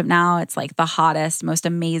relationship now. It's like the hottest, most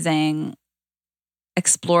amazing,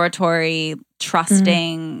 exploratory,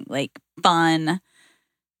 trusting, like fun.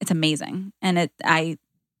 It's amazing. And I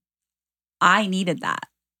needed that.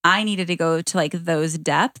 I needed to go to like those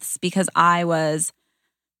depths because I was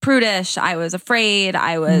prudish. I was afraid.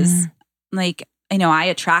 I was like, I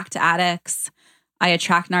attract addicts. I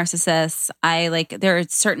attract narcissists. There are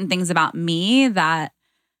certain things about me that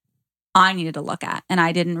I needed to look at. And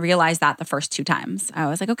I didn't realize that the first 2 times. I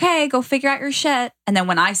was like, okay, go figure out your shit. And then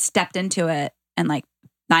when I stepped into it and like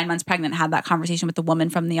 9 months pregnant, had that conversation with the woman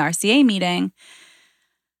from the RCA meeting,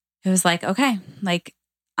 it was like, okay, like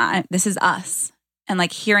this is us. And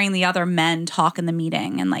like hearing the other men talk in the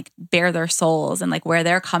meeting and like bare their souls and like where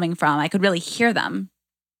they're coming from, I could really hear them.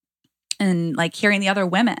 And like hearing the other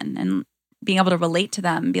women and being able to relate to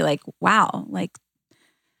them and be like, wow, like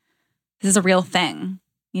this is a real thing.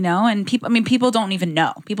 And people don't even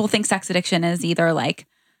know. People think sex addiction is either like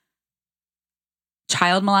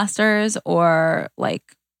child molesters or like,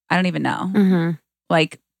 I don't even know,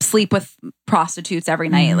 like sleep with prostitutes every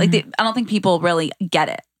night. Like I don't think people really get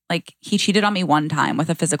it. Like he cheated on me 1 time with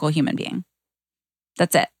a physical human being.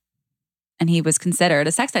 That's it. And he was considered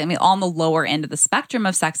a sex addict. On the lower end of the spectrum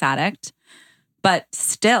of sex addict, but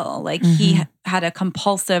still like he had a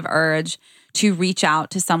compulsive urge to reach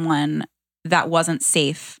out to someone that wasn't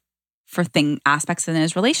safe for aspects in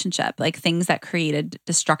his relationship, like things that created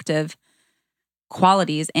destructive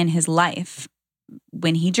qualities in his life.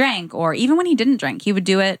 When he drank or even when he didn't drink, he would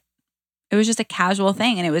do it. It was just a casual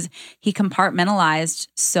thing. And he compartmentalized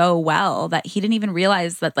so well that he didn't even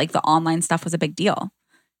realize that like the online stuff was a big deal.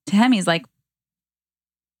 To him, he's like,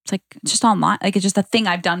 it's like just online. Like it's just a thing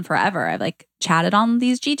I've done forever. I've like chatted on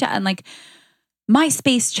these G-chat and like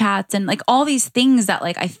MySpace chats and like all these things that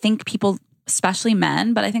like I think people, especially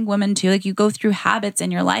men, but I think women too, like you go through habits in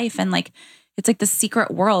your life and like it's like the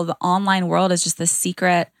secret world. The online world is just the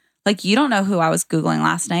secret. Like you don't know who I was Googling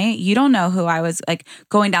last night. You don't know who I was like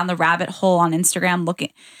going down the rabbit hole on Instagram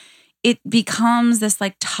looking. It becomes this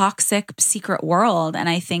like toxic secret world. And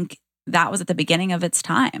I think that was at the beginning of its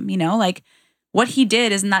time, like what he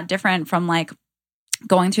did isn't that different from like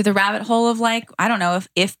going through the rabbit hole of like, I don't know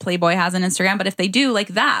if Playboy has an Instagram, but if they do like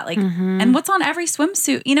that, like, and what's on every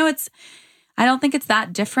swimsuit, I don't think it's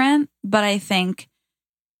that different, but I think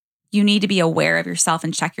you need to be aware of yourself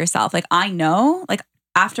and check yourself. Like I know, like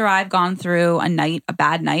after I've gone through a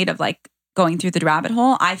bad night of like going through the rabbit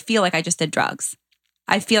hole, I feel like I just did drugs.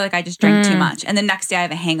 I feel like I just drank too much. And the next day I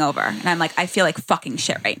have a hangover and I'm like, I feel like fucking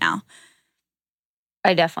shit right now.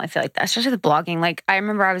 I definitely feel like that, especially with blogging. Like I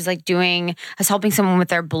remember I was helping someone with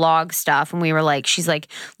their blog stuff and we were like, she's like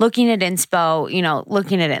looking at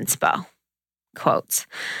inspo, quotes.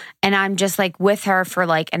 And I'm just like with her for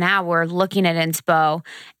like an hour looking at inspo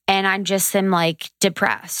And I just am like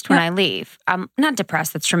depressed when I leave. I'm not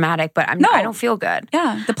depressed. That's traumatic, but I don't feel good.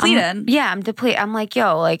 Yeah. Depleted. I'm depleted. I'm like,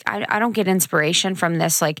 yo, like I don't get inspiration from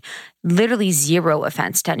this. Like literally zero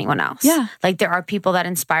offense to anyone else. Yeah. Like there are people that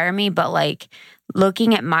inspire me, but like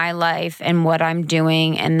looking at my life and what I'm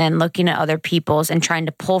doing and then looking at other people's and trying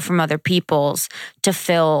to pull from other people's to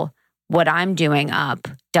fill what I'm doing up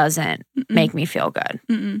doesn't make me feel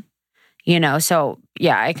good. You know, so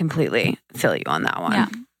yeah, I completely feel you on that one. Yeah.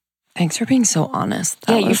 Thanks for being so honest.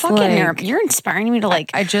 That you fucking you're inspiring me to like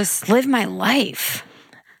I just live my life.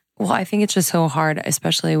 Well, I think it's just so hard,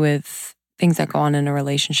 especially with things that go on in a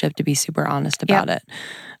relationship, to be super honest about it.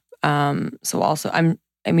 So also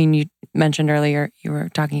you mentioned earlier you were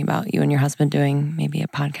talking about you and your husband doing maybe a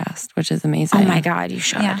podcast, which is amazing. Oh my God, you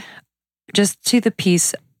should. Yeah. Just to the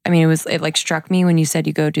piece, I mean, it like struck me when you said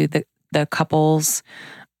you go do the couples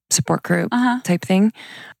support group type thing,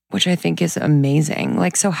 which I think is amazing.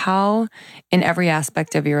 Like, so how in every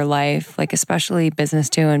aspect of your life, like especially business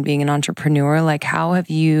too and being an entrepreneur, like how have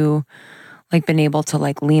you like been able to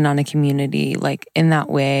like lean on a community like in that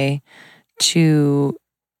way to,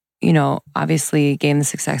 you know, obviously gain the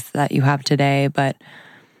success that you have today, but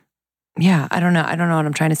yeah, I don't know what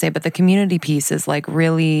I'm trying to say, but the community piece is like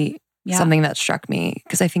really something that struck me,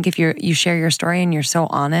 because I think if you share your story and you're so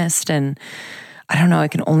honest, and I don't know,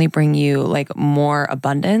 it can only bring you like more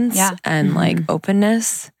abundance and like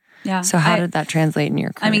openness. Yeah. So how did that translate in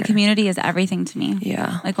your career? I mean, community is everything to me.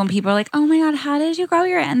 Yeah. Like when people are like, oh my God, how did you grow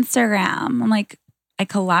your Instagram? I'm like, I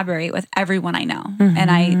collaborate with everyone I know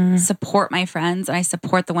and I support my friends and I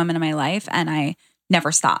support the women in my life and I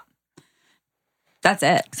never stop. That's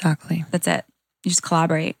it. Exactly. That's it. You just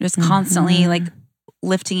collaborate. Just constantly like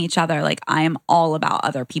lifting each other. Like I am all about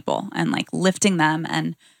other people and like lifting them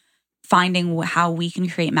and finding how we can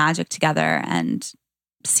create magic together and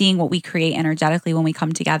seeing what we create energetically when we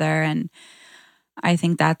come together. And I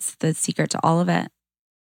think that's the secret to all of it.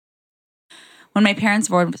 When my parents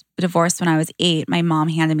were divorced when I was 8, my mom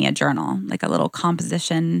handed me a journal, like a little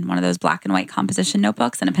composition, one of those black and white composition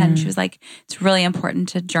notebooks and a pen. She was like, it's really important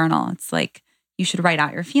to journal. It's like, you should write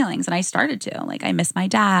out your feelings. And I started to. Like, I miss my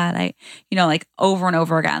dad. Like over and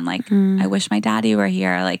over again, like, I wish my daddy were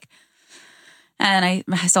here. Like, and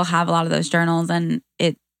I still have a lot of those journals, and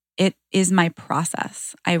it is my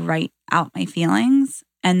process. I write out my feelings,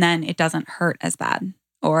 and then it doesn't hurt as bad,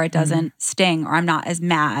 or it doesn't sting, or I'm not as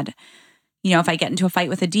mad. You know, if I get into a fight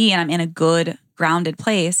with a D and I'm in a good, grounded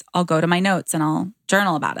place, I'll go to my notes and I'll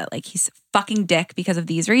journal about it. Like, he's a fucking dick because of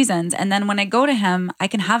these reasons. And then when I go to him, I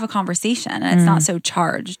can have a conversation and it's not so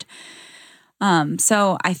charged.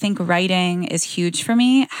 So I think writing is huge for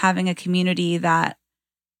me. Having a community that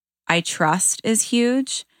I trust is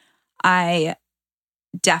huge. I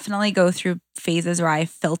definitely go through phases where I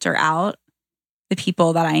filter out the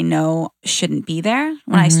people that I know shouldn't be there.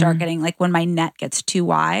 When I start getting, like, when my net gets too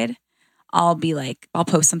wide, I'll be like, I'll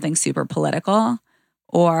post something super political,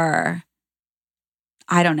 or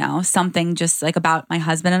I don't know, something just like about my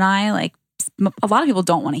husband and I. Like, a lot of people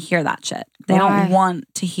don't want to hear that shit. They don't want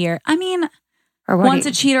to hear, I mean, once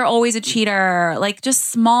a cheater, always a cheater. Like, just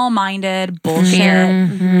small-minded bullshit,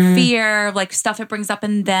 fear, like stuff it brings up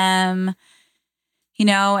in them, you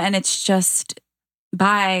know, and it's just,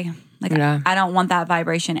 bye. Like, I don't want that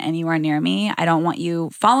vibration anywhere near me. I don't want you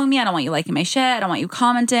following me. I don't want you liking my shit. I don't want you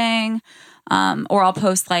commenting. Or I'll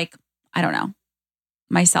post, like, I don't know,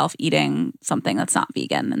 myself eating something that's not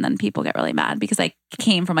vegan. And then people get really mad because I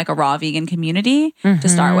came from like a raw vegan community to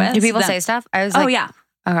start with. Do people say stuff? I was like, oh, yeah.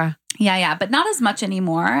 Okay. Yeah. But not as much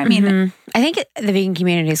anymore. I mean, I think the vegan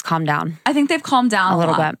community has calmed down. I think they've calmed down a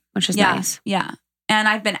little lot. bit, which is nice. Yeah. And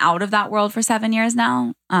I've been out of that world for 7 years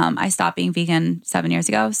now. I stopped being vegan 7 years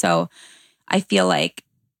ago. So I feel like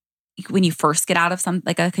when you first get out of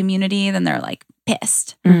a community, then they're like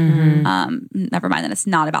pissed. Never mind that it's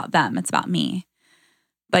not about them. It's about me.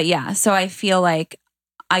 But yeah, so I feel like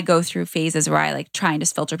I go through phases where I like try and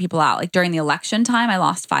just filter people out. Like during the election time, I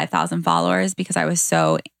lost 5,000 followers because I was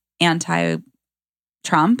so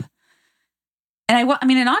anti-Trump. And I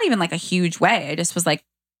mean, not even like a huge way. I just was like,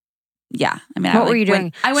 yeah. I mean, what were you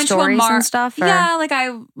doing? I went stories to a and stuff. Or? Yeah, like I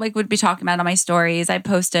would be talking about it on my stories. I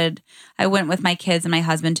went with my kids and my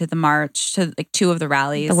husband to the march, to like 2 of the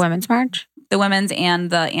rallies. The women's march? The women's and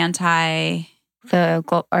the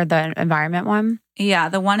the environment one? Yeah,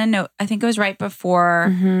 the one I think it was right before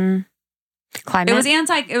climate.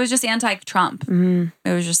 It was just anti-Trump.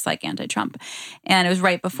 It was just like anti-Trump. And it was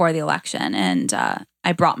right before the election. And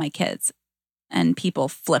I brought my kids. And people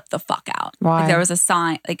flipped the fuck out. Why? Like, there was a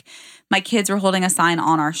sign, like my kids were holding a sign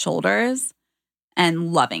on our shoulders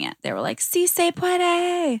and loving it. They were like, "Si se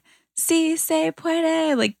puede, si se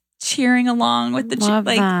puede," like cheering along with the Love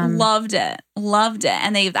them. loved it.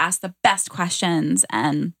 And they've asked the best questions,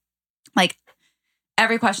 and like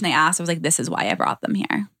every question they asked, I was like, this is why I brought them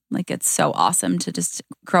here. Like, it's so awesome to just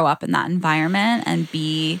grow up in that environment and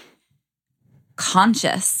be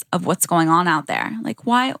conscious of what's going on out there. Like,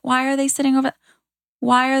 why are they sitting over?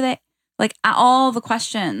 Why are they like all the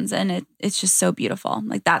questions? And it's just so beautiful.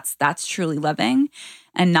 Like that's truly living,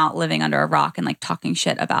 and not living under a rock and like talking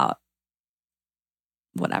shit about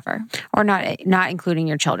whatever. Or not including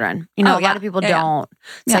your children. You know, a lot of people don't.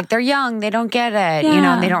 It's like they're young, they don't get it, you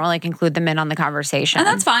know, and they don't really include them in on the conversation. And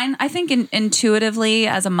that's fine. I think intuitively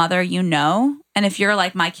as a mother, you know, and if you're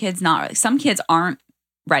like, my kid's not, some kids aren't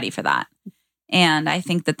ready for that. And I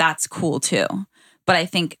think that that's cool too. But I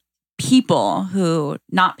think people who,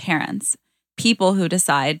 not parents, people who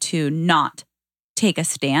decide to not take a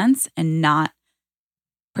stance and not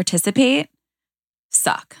participate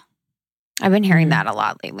suck. I've been hearing that a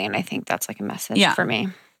lot lately, and I think that's like a message for me.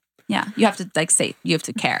 Yeah. You have to like say, you have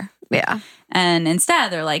to care. Yeah. And instead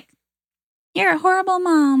they're like, you're a horrible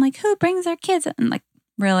mom. Like, who brings their kids? And like,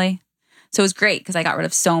 really? So it was great because I got rid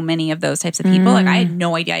of so many of those types of people. Like, I had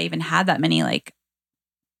no idea I even had that many like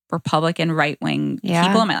Republican right-wing people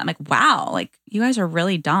in my life. I'm like, wow, like you guys are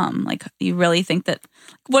really dumb. Like, you really think that,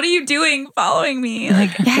 what are you doing following me?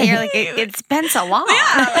 Like, yeah, you're like, it's been so long.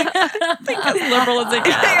 Yeah, like as liberal as it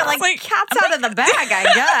gets. You're like cat's out of the bag,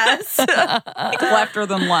 I guess. Like lefter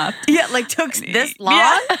than left. Yeah, like took this long.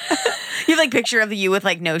 Yeah. You have like picture of you with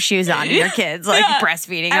like no shoes on and your kids like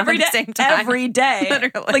breastfeeding every at the same time. Every day.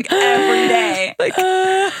 Literally. Like every day. Like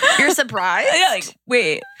you're surprised? Yeah, like,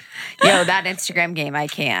 wait. Yo, that Instagram game, I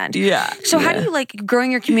can't. Yeah. So how do you like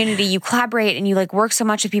growing your community? You collaborate and you like work so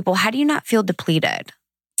much with people. How do you not feel depleted?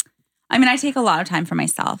 I mean, I take a lot of time for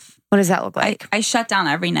myself. What does that look like? I shut down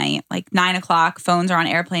every night, like 9:00, phones are on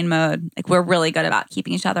airplane mode. Like, we're really good about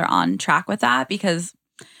keeping each other on track with that because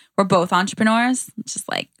we're both entrepreneurs. It's just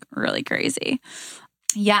like really crazy.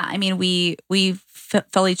 Yeah. I mean, we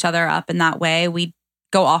fill each other up in that way. We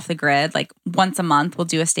go off the grid. Like once a month, we'll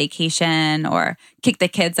do a staycation or kick the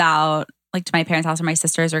kids out, like to my parents' house or my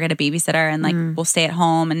sister's, or get a babysitter, and like we'll stay at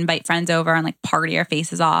home and invite friends over and like party our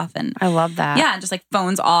faces off. And I love that. Yeah, just like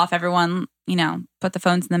phones off. Everyone, you know, put the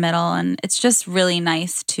phones in the middle, and it's just really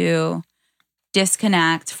nice to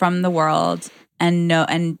disconnect from the world and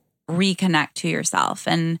reconnect to yourself.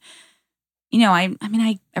 And you know, I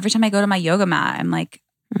mean, every time I go to my yoga mat, I'm like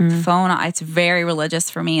phone. It's very religious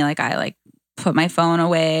for me. Like I like put my phone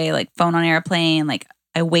away, like phone on airplane. Like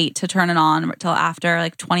I wait to turn it on till after,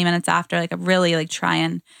 like 20 minutes after. Like I really like try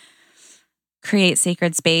and create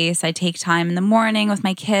sacred space. I take time in the morning with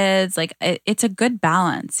my kids. Like it's a good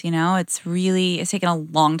balance, you know. It's taken a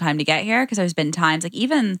long time to get here because there's been times like,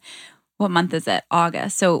 even what month is it?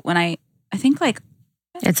 August. So when I think like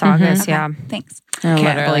it's August, okay, yeah. Thanks. I Can't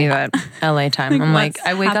literally believe it. LA time. I'm like,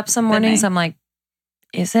 I wake up some mornings, I'm like,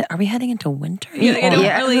 are we heading into winter? Yeah, like, I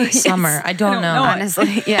don't really summer. I don't know.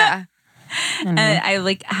 Honestly. Yeah. And I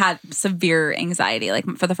like had severe anxiety. Like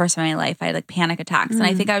for the first time in my life, I had like panic attacks. And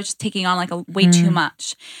I think I was just taking on like way too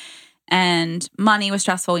much. And money was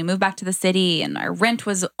stressful. We moved back to the city and our rent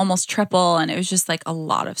was almost triple. And it was just like a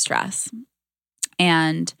lot of stress.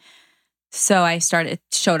 And so it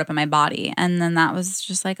showed up in my body. And then that was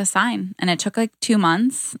just like a sign. And it took like 2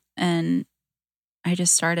 months. And I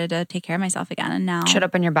just started to take care of myself again. And now Showed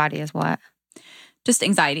up in your body as what? Just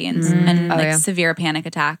anxiety and severe panic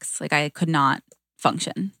attacks. Like I could not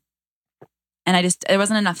function. And there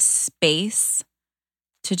wasn't enough space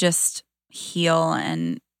to just heal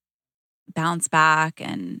and bounce back.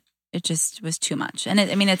 And it just was too much. And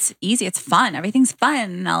it's easy. It's fun. Everything's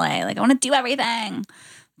fun in LA. Like I want to do everything.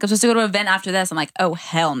 Like, I'm supposed to go to an event after this. I'm like, oh,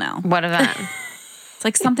 hell no. What event? It's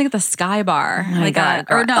like something at the Sky Bar. Oh like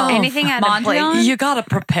anything at a place. You gotta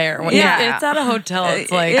prepare. Yeah. It's at a hotel. It's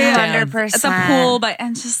like 100%. It's a pool,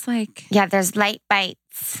 and just like there's light bites.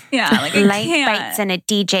 Yeah, like light bites and a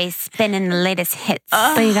DJ spinning the latest hits.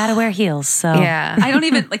 But you gotta wear heels. So yeah, I don't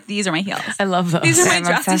even like. These are my heels. I love those. These are my I'm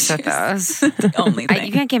dressy obsessed with shoes. those. The only thing.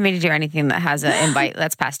 You can't get me to do anything that has an invite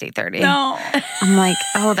that's past 8:30. No, I'm like,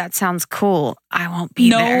 oh, that sounds cool. I won't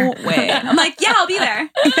be there. No way. I'm like, yeah, I'll be there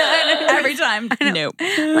every time. Nope.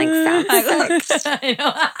 Like sounds I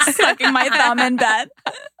know. Sucking my thumb in bed.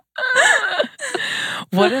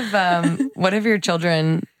 What have your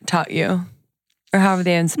children taught you? Or how have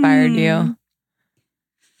they inspired you?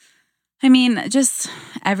 I mean, just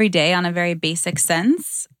every day on a very basic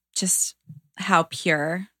sense, just how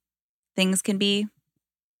pure things can be.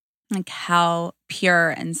 Like how pure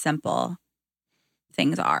and simple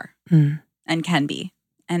things are and can be.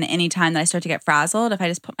 And anytime that I start to get frazzled, if I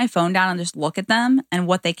just put my phone down and just look at them and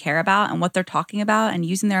what they care about and what they're talking about and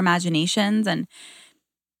using their imaginations, and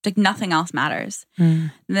like nothing else matters.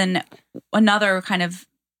 And then another kind of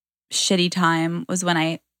shitty time was when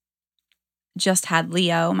I just had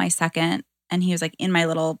Leo, my second, and he was like in my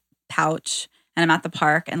little pouch, and I'm at the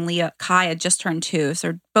park, and Kai had just turned 2, so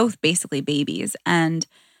they're both basically babies. And,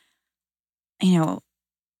 you know,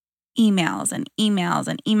 emails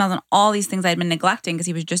and all these things I'd been neglecting because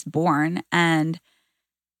he was just born. And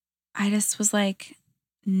I just was like,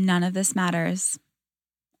 none of this matters.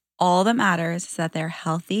 All that matters is that they're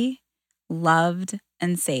healthy, loved,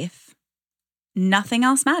 and safe. Nothing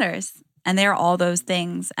else matters. And they're all those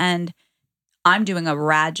things. And I'm doing a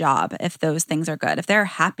rad job if those things are good. If they're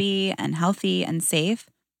happy and healthy and safe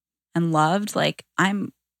and loved, like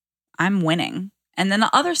I'm winning. And then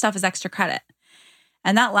the other stuff is extra credit.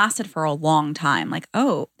 And that lasted for a long time. Like,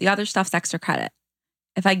 oh, the other stuff's extra credit.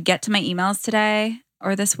 If I get to my emails today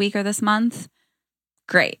or this week or this month,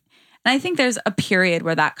 great. And I think there's a period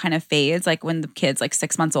where that kind of fades. Like when the kid's like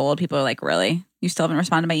 6 months old, people are like, really? You still haven't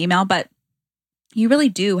responded to my email? But you really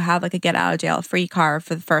do have like a get out of jail free card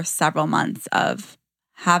for the first several months of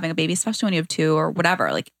having a baby, especially when you have 2 or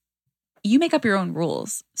whatever. Like you make up your own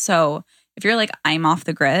rules. So if you're like, I'm off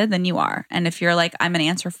the grid, then you are. And if you're like, I'm going to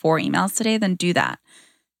answer 4 emails today, then do that.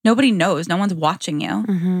 Nobody knows. No one's watching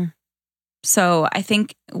you. So I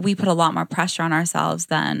think we put a lot more pressure on ourselves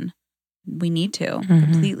than we need to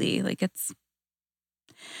completely. Like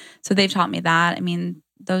so they've taught me that. I mean,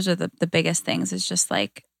 those are the biggest things. It's just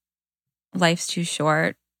like life's too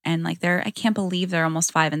short. And like I can't believe they're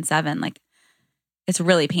almost 5 and 7. Like it's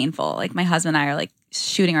really painful. Like my husband and I are like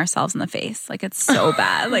shooting ourselves in the face. Like it's so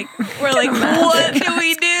bad. Like we're like, what do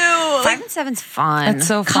we do? 5 and 7's fun. It's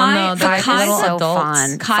so fun though. They're little so adults.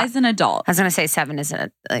 fun. Kai's an adult. I was going to say 7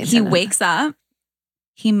 isn't. He wakes up.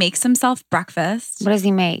 He makes himself breakfast. What does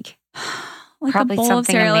he make? Like Probably a bowl of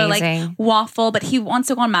something cereal or amazing. like waffle. But he wants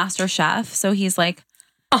to go on MasterChef. So he's like,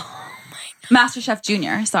 MasterChef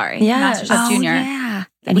Junior. Sorry. Yes. MasterChef Junior. Yeah.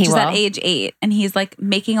 And Which he is will. at age 8. And he's like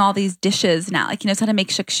making all these dishes now. Like he knows how to make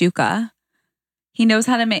shakshuka. He knows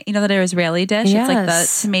how to make, you know, that Israeli dish? Yes. It's like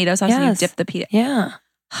the tomato sauce and you dip the pita. Yeah.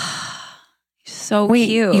 So Wait,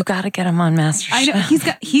 cute. you got to get him on MasterChef. I know.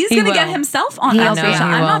 He's going to get himself on He MasterChef. will.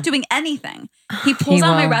 I'm not doing anything. He pulls He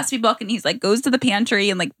out my will. recipe book and he's like, goes to the pantry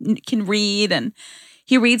and like can read. And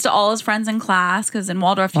he reads to all his friends in class because in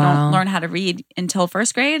Waldorf, you don't learn how to read until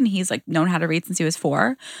 1st grade. And he's like known how to read since he was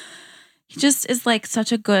 4. He just is like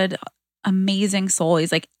such a good, amazing soul.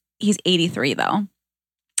 He's 83 though.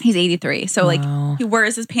 He's 83. So like he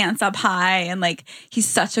wears his pants up high and like he's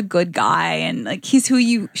such a good guy and like he's who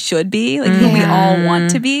you should be. Like who we all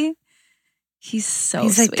want to be. He's so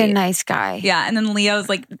He's sweet. like the nice guy. Yeah. And then Leo's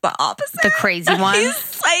like the opposite. The crazy one. He's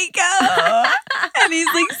psycho. And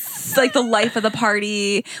he's like the life of the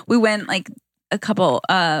party. We went like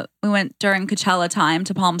we went during Coachella time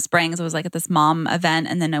to Palm Springs. It was like at this mom event.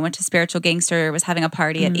 And then I went to Spiritual Gangster, was having a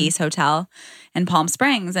party at Ace Hotel in Palm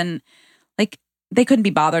Springs. And like they couldn't be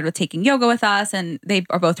bothered with taking yoga with us. And they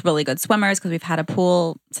are both really good swimmers because we've had a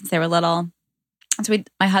pool since they were little. And so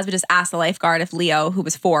my husband just asked the lifeguard if Leo, who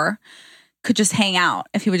was 4, could just hang out,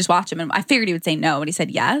 if he would just watch him. And I figured he would say no, but he said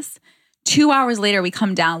yes. 2 hours later, we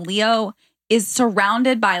come down. Leo is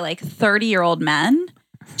surrounded by like 30-year-old men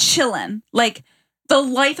chilling. Like the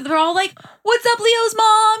life, they're all like, what's up, Leo's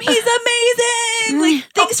mom? He's amazing.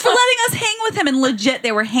 Like, thanks for letting us hang with him. And legit,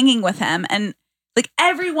 they were hanging with him. And like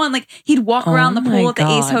everyone, like he'd walk around the pool at the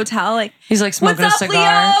Ace Hotel. Like he's like smoking what's a up,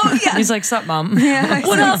 cigar. Leo? Yeah. He's like, sup, mom? Yeah.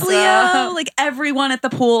 What up, Leo? Like everyone at the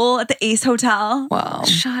pool at the Ace Hotel. Wow.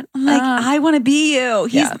 Shut I'm like, up. I want to be you.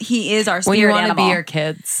 He is our spirit Well, you want to animal. be your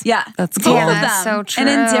kids. Yeah. That's Both cool. of them. That's so true. And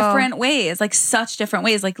in different ways, like such different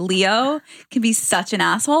ways. Like Leo can be such an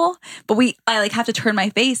asshole, but I like have to turn my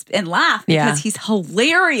face and laugh because he's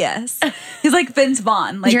hilarious. He's like Vince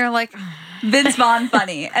Vaughn. Like You're like, Vince Vaughn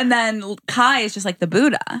funny. And then Kai is just like the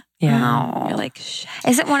Buddha. Yeah. You're like, shit.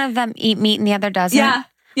 isn't one of them eat meat and the other doesn't? Yeah.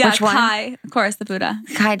 Yeah. Which one? Kai, of course, the Buddha.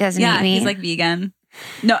 Kai doesn't Yeah. eat meat. He's like vegan.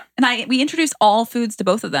 No, and we introduced all foods to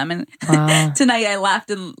both of them. And tonight I left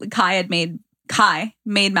and Kai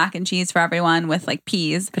made mac and cheese for everyone with like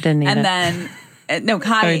peas. But didn't eat it. Then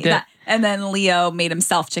Kai ate did. that. And then Leo made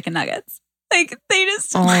himself chicken nuggets. Like they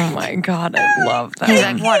just Oh my God, I love that. He's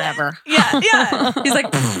like, whatever. yeah. He's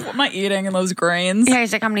like, what am I eating in those grains? Yeah,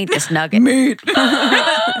 he's like, I'm gonna eat this nugget. Meat. Oh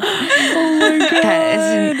my God.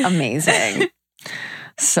 That is amazing.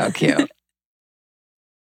 So cute.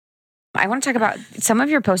 I want to talk about some of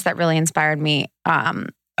your posts that really inspired me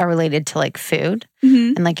are related to like food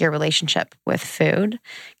Mm-hmm. and like your relationship with food.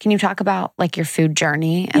 Can you talk about like your food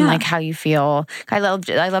journey and like how you feel? I loved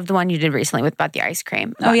the one you did recently about the ice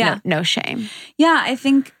cream. Oh, yeah. No shame. Yeah, I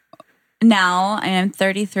think now I am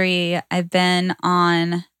 33. I've been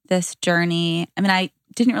on this journey. I mean, I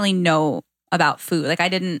didn't really know about food. Like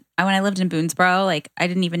when I lived in Boonesboro, like I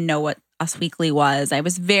didn't even know what Us Weekly was. I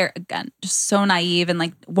was just so naive and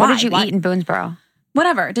like, why? What did you eat in Boonesboro?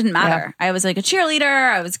 Whatever. It didn't matter. Yeah. I was like a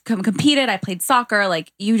cheerleader. I was competed. I played soccer.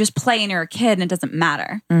 Like you just play and you're a kid and it doesn't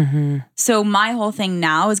matter. Mm-hmm. So my whole thing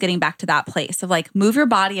now is getting back to that place of like, move your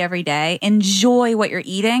body every day, enjoy what you're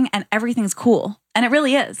eating, and everything's cool. And it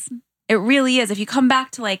really is. It really is. If you come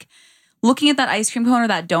back to like looking at that ice cream cone or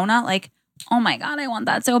that donut, like, oh my God, I want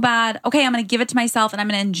that so bad. Okay, I'm going to give it to myself and I'm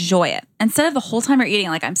going to enjoy it. Instead of the whole time you're eating,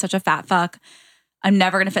 like, I'm such a fat fuck. I'm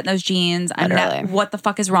never going to fit in those jeans. What the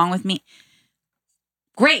fuck is wrong with me?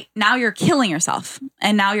 Great. Now you're killing yourself.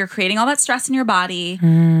 And now you're creating all that stress in your body.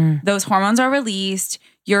 Those hormones are released.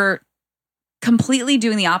 You're completely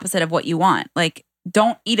doing the opposite of what you want. Like,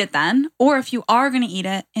 don't eat it then. Or if you are going to eat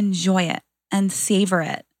it, enjoy it and savor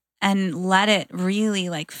it and let it really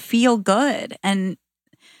like feel good. And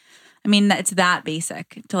I mean, it's that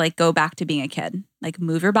basic to like go back to being a kid. Like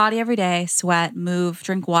move your body every day, sweat, move,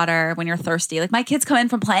 drink water when you're thirsty. Like my kids come in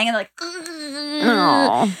from playing and they're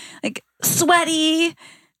like, like sweaty.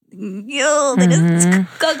 They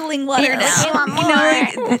just guggling water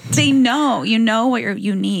now. They know, what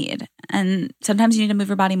you need. And sometimes you need to move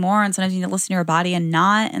your body more, and sometimes you need to listen to your body and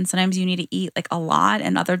not. And sometimes you need to eat like a lot.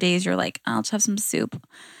 And other days you're like, I'll just have some soup.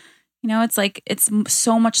 It's like, it's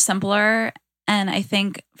so much simpler. And I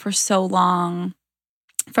think for so long,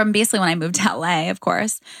 from basically when I moved to LA, of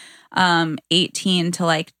course, 18 to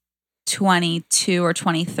like 22 or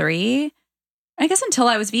 23, I guess until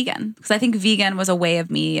I was vegan. Because I think vegan was a way of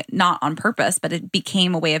me, not on purpose, but it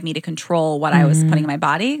became a way of me to control what I was putting in my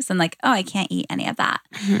body. So I'm like, oh, I can't eat any of that.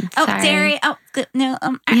 Oh, sorry. Dairy. Oh, no,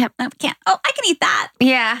 I can't. Oh, I can eat that.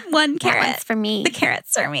 Yeah. One carrot. That one's for me. The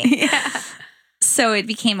carrots are me. Yeah. So it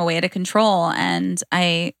became a way to control. And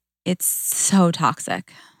it's so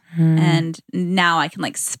toxic. And now I can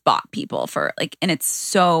like spot people for like, and it's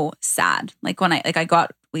so sad. Like when I go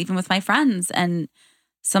out even with my friends, and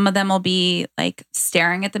some of them will be like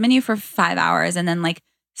staring at the menu for 5 hours and then like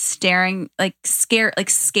staring, like scared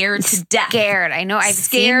to death. Scared. I know. I've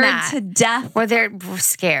seen that. Scared to death. Or they're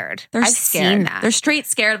scared. I've scared. Seen that. They're straight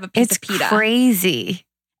scared of a piece of pita. It's crazy.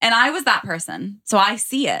 And I was that person. So I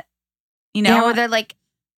see it. Yeah, where they're like,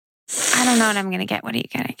 I don't know what I'm going to get. What are you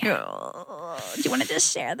going to get? Do you want to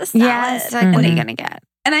just share the salad? Yeah, it's like, what are you going to get?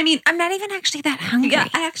 And I mean, I'm not even actually that hungry. Yeah,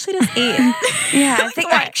 I actually just ate. Yeah, I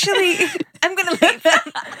think actually, I'm going to leave.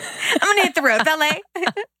 I'm going to hit the road, ballet.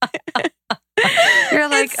 You're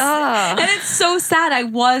like, oh. And it's so sad. I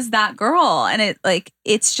was that girl. And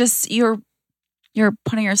it's just, you're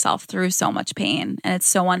putting yourself through so much pain, and it's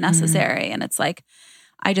so unnecessary. And it's like,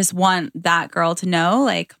 I just want that girl to know,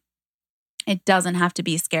 like, it doesn't have to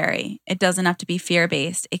be scary. It doesn't have to be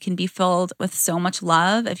fear-based. It can be filled with so much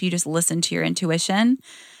love if you just listen to your intuition.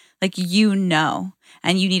 Like, and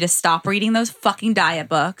you need to stop reading those fucking diet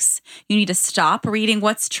books. You need to stop reading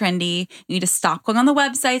what's trendy. You need to stop going on the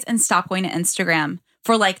websites and stop going to Instagram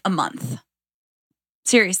for like a month.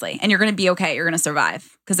 Seriously. And you're going to be okay. You're going to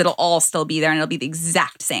survive, because it'll all still be there and it'll be the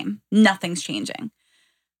exact same. Nothing's changing.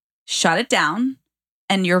 Shut it down,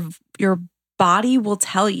 and your body will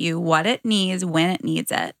tell you what it needs when it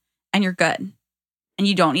needs it, and you're good. And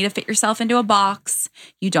you don't need to fit yourself into a box.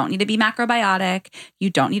 You don't need to be macrobiotic.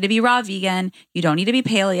 You don't need to be raw vegan. You don't need to be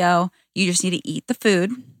paleo. You just need to eat the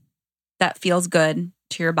food that feels good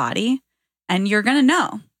to your body. And you're going to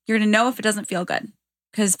know. You're going to know if it doesn't feel good,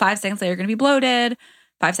 because 5 seconds later, you're going to be bloated.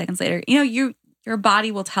 5 seconds later, your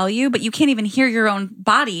body will tell you, but you can't even hear your own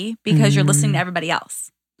body because you're listening to everybody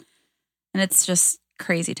else. And it's just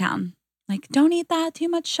crazy town. Like, don't eat that, too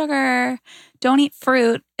much sugar. Don't eat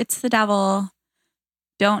fruit. It's the devil.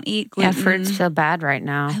 Don't eat gluten. Yeah, fruit's so bad right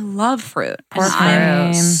now. I love fruit. Poor fruit.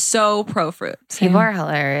 I'm so pro fruit. People are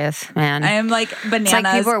hilarious, man. I am like bananas. It's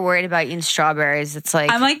like people are worried about eating strawberries. It's like,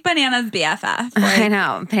 I'm like bananas BFF. Like, I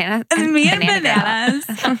know. Me and bananas.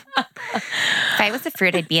 If I was a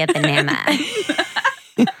fruit, I'd be a banana.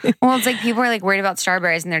 Well, it's like people are like worried about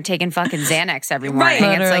strawberries and they're taking fucking Xanax every morning.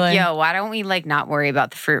 Right. It's like, yo, why don't we like not worry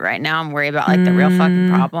about the fruit right now and worry about like the real fucking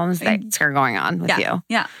problems that are going on with you?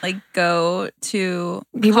 Yeah. Like go to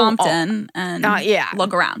Compton and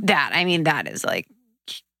look around. That is like,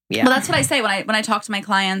 yeah. Well, that's what I say when I talk to my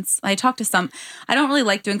clients. I talk to some. I don't really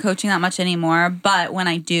like doing coaching that much anymore, but when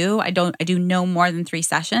I do, I do no more than 3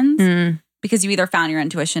 sessions because you either found your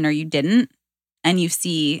intuition or you didn't. and you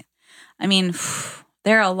see, I mean,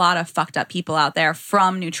 there are a lot of fucked up people out there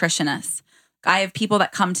from nutritionists. I have people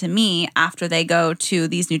that come to me after they go to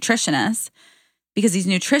these nutritionists because these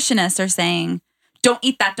nutritionists are saying, don't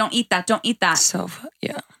eat that, don't eat that, don't eat that. So,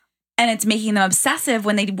 yeah. And it's making them obsessive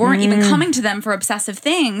when they weren't even coming to them for obsessive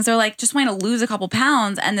things. They're like, just want to lose a couple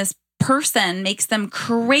pounds. And this person makes them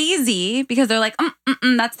crazy because they're like,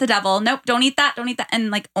 that's the devil. Nope, don't eat that, don't eat that. And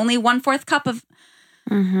like only 1/4 cup of,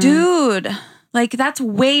 dude, like that's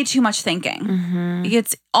way too much thinking.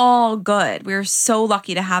 It's all good. We're so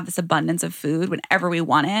lucky to have this abundance of food whenever we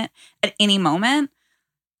want it at any moment.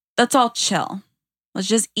 Let's all chill. Let's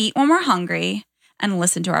just eat when we're hungry and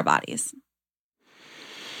listen to our bodies.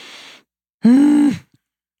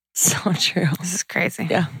 So true. This is crazy.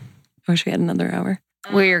 Yeah. I wish we had another hour.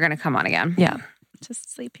 We're going to come on again. Yeah.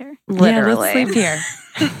 Just sleep here. Literally. Yeah, let's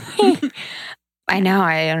sleep here. I know.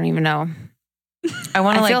 I don't even know. I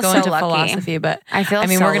want to I feel go so into lucky. philosophy, but I feel I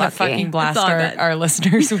mean, so we're going lucky. to fucking blast all good. our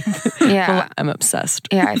listeners with Yeah. I'm obsessed.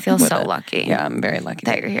 Yeah, I feel with so it. lucky Yeah, I'm very lucky.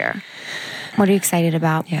 that you're here. What are you excited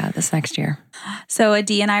about? Yeah, this next year. So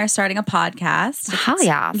Adi and I are starting a podcast. Hell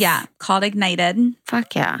yeah. Yeah, called Ignited.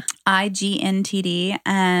 Fuck yeah. IGNTD.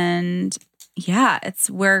 And yeah, it's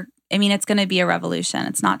going to be a revolution.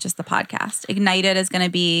 It's not just the podcast. Ignited is going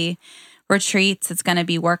to be retreats. It's going to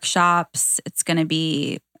be workshops. It's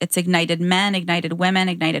ignited men, ignited women,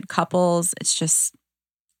 ignited couples. It's just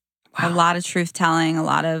a lot of truth telling, a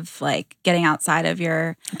lot of like getting outside of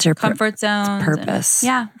your comfort zone. Purpose.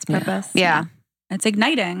 It's purpose. Yeah. It's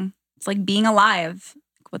igniting. It's like being alive.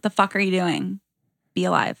 What the fuck are you doing? Be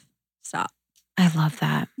alive. Stop. I love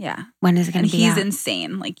that. Yeah. When is it going And to be he's out?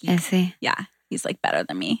 insane. Like, Is he? yeah, he's like better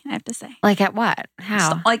than me, I have to say. Like at what?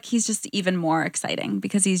 How? Just, like he's just even more exciting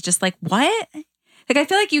because he's just like, what? Like I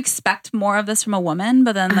feel like you expect more of this from a woman,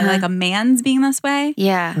 but then like a man's being this way.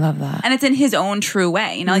 Yeah. I love that. And it's in his own true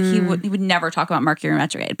way. You know, like he would never talk about Mercury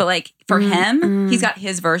retrograde. But like for him, he's got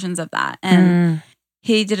his versions of that. And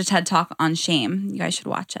he did a TED Talk on shame. You guys should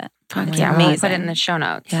watch it. Fuck It's yeah. amazing. We'll put it in the show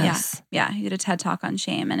notes. Yes. Yeah. He did a TED Talk on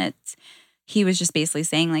shame. And he was just basically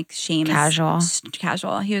saying like shame Casual. is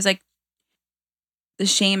casual. He was like, the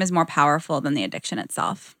shame is more powerful than the addiction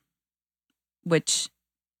itself, which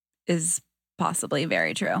is possibly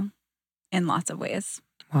very true in lots of ways.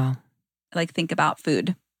 Wow. Like think about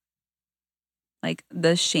food. Like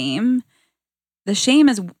the shame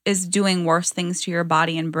is doing worse things to your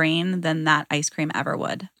body and brain than that ice cream ever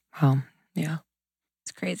would. Wow. Yeah.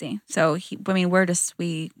 It's crazy. So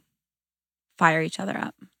we fire each other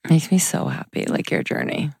up. Makes me so happy, like your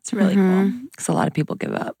journey. It's really cool. Because a lot of people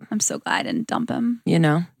give up. I'm so glad I didn't dump him. You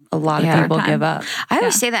know? A lot of people give up. I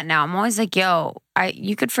always say that now. I'm always like, yo,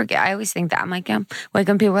 you could forget. I always think that. I'm like, like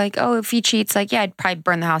when people are like, oh, if he cheats, like, yeah, I'd probably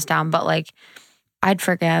burn the house down, but like, I'd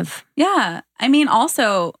forgive. Yeah. I mean,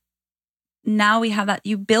 also, now we have that,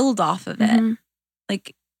 you build off of it.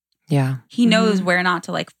 Like, yeah, he knows where not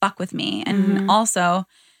to like fuck with me. And also,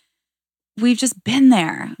 we've just been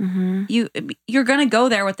there. You're going to go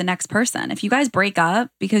there with the next person. If you guys break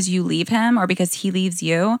up because you leave him or because he leaves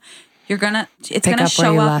you, it's going to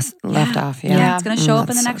show up. Left off. Yeah. Yeah, it's going to show up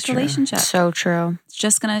in the That's next so true. relationship. So true. It's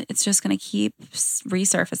just going to keep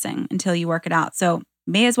resurfacing until you work it out. So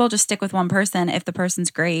may as well just stick with one person if the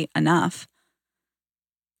person's great enough.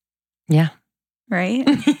 Yeah. Right?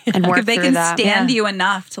 And work if they through can that. stand you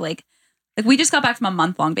enough to like we just got back from a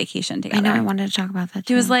month-long vacation together. I know. I wanted to talk about that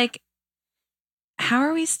too. He was like, how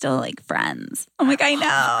are we still like friends? I'm like, I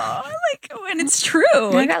know. Like, and it's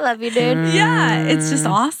true. like, I love you, dude. Yeah, it's just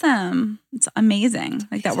awesome. It's amazing.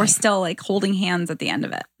 Like that we're still like holding hands at the end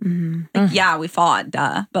of it. Like, yeah, we fought,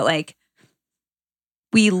 duh. But like,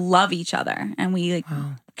 we love each other. And we like,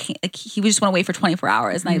 like he just went away for 24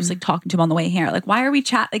 hours. And I was like talking to him on the way here. Like, why are we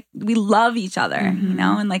like, we love each other, you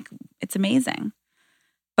know? And like, it's amazing.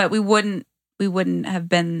 But we wouldn't have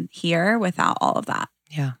been here without all of that.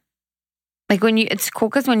 Yeah. Like it's cool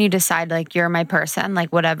because when you decide like you're my person, like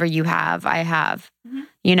whatever you have, I have,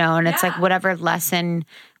 you know, and it's like whatever lesson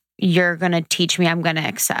you're going to teach me, I'm going to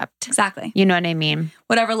accept. Exactly. You know what I mean?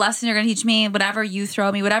 Whatever lesson you're going to teach me, whatever you throw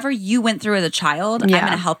at me, whatever you went through as a child, I'm going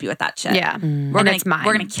to help you with that shit. Yeah. We're going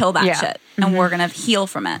to kill that shit and we're going to heal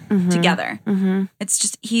from it together. It's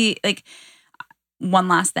just, one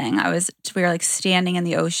last thing. We were like standing in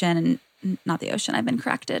the ocean and not the ocean, I've been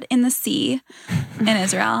corrected, in the sea in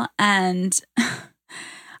Israel. And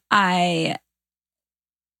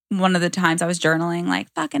one of the times I was journaling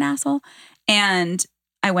like, fucking asshole. And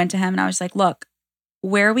I went to him and I was like, look,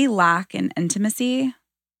 where we lack in intimacy,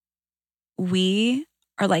 we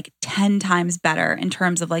are like 10 times better in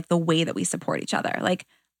terms of like the way that we support each other. Like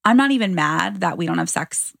I'm not even mad that we don't have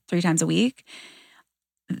sex 3 times a week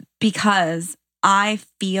because I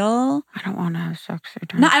feel I don't want to have sex 3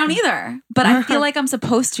 times. No, I don't either. But I feel like I'm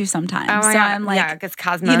supposed to sometimes. Oh my so God. I'm like, yeah, because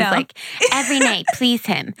Cosmo's like, every night, please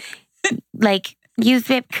him. Like, use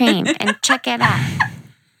whipped cream and check it out.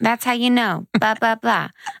 That's how you know. Blah, blah, blah.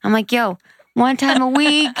 I'm like, yo, 1 time a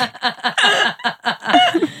week. 1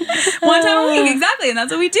 time a week, exactly. And that's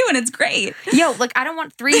what we do. And it's great. Yo, like, I don't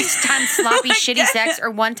want 3 times sloppy, shitty sex or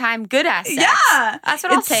 1 time good ass sex. Yeah. That's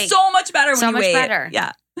what I'll take. It's so much better when you wait. better.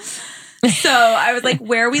 Yeah. So I was like,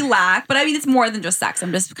 where we lack, but I mean, it's more than just sex.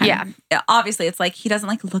 I'm just kind of, obviously it's like, he doesn't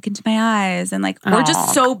like look into my eyes and like, we're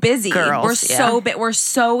just so busy. Girls, we're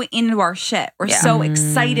so into our shit. We're so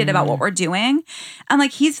excited about what we're doing. And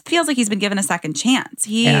like, he feels like he's been given a second chance.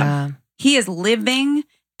 He is living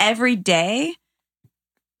every day.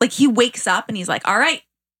 Like he wakes up and he's like, all right,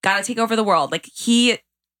 gotta take over the world. Like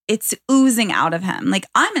it's oozing out of him. Like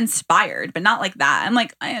I'm inspired, but not like that. I'm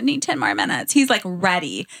like, I need 10 more minutes. He's like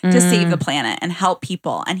ready to save the planet and help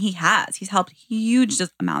people. And he has. He's helped huge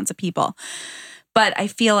amounts of people. But I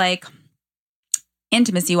feel like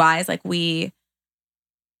intimacy wise, like we,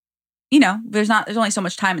 there's only so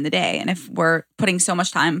much time in the day. And if we're putting so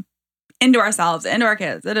much time into ourselves, into our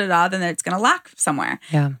kids, then it's going to lack somewhere.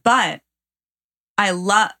 Yeah. But I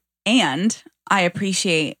love and I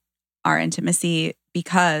appreciate our intimacy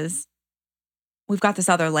because we've got this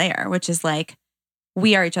other layer, which is like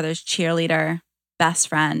we are each other's cheerleader, best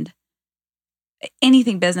friend.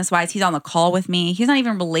 Anything business-wise, he's on the call with me. He's not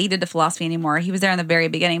even related to Philosophie anymore. He was there in the very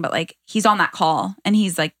beginning, but like he's on that call and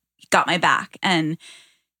he's like got my back. And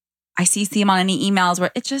I see him on any emails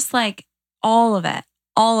where it's just like all of it.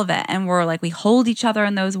 And we're like, we hold each other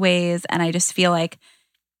in those ways. And I just feel like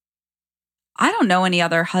I don't know any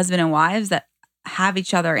other husband and wives that have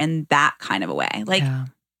each other in that kind of a way. Like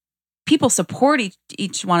people support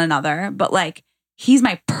each one another, but like he's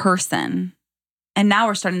my person. And now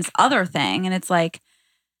we're starting this other thing. And it's like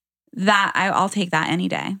that I'll take that any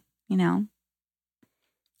day,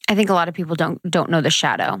 I think a lot of people don't know the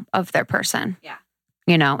shadow of their person. Yeah.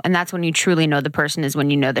 And that's when you truly know the person is when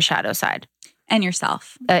you know the shadow side. And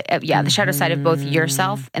yourself. The shadow side of both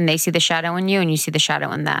yourself and they see the shadow in you and you see the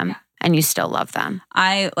shadow in them. Yeah. And you still love them.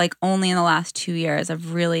 I like only in the last 2 years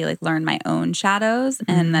I've really like learned my own shadows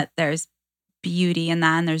and that there's beauty in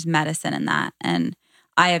that and there's medicine in that. And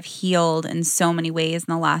I have healed in so many ways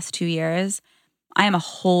in the last 2 years. I am a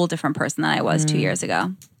whole different person than I was 2 years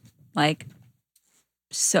ago. Like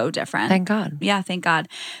so different. Thank God. Yeah, thank God.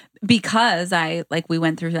 Because we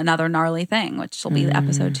went through another gnarly thing, which will be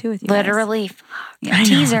episode 2 with you. Literally. Yeah.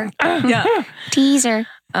 Teaser. Yeah. Teaser.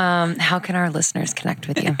 How can our listeners connect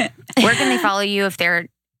with you? Where can they follow you if they're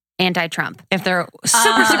anti-Trump? If they're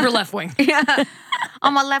super left-wing. Yeah.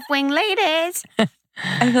 All my left-wing ladies.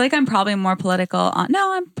 I feel like I'm probably more political.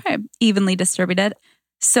 No, I'm probably evenly distributed.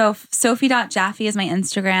 So Sophie.Jaffe is my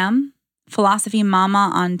Instagram. Philosophie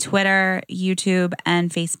Mama on Twitter, YouTube,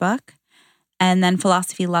 and Facebook. And then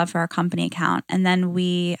Philosophie Love for our company account. And then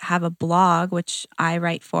we have a blog, which I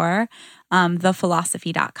write for,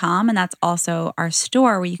 thephilosophy.com. And that's also our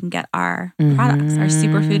store where you can get our products, our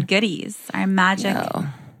superfood goodies, our magic.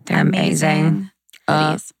 They're amazing.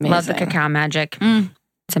 Goodies. Love the cacao magic.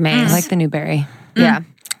 It's amazing. I like the Newberry. Yeah.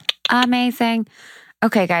 Amazing.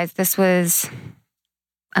 Okay, guys, this was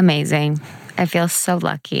amazing. I feel so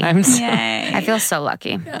lucky. I feel so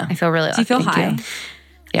lucky. Yeah. I feel really lucky. Do you feel high?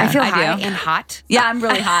 Yeah, I feel high and hot. Yeah, I'm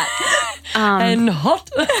really hot. And hot.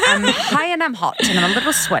 I'm high and I'm hot and I'm a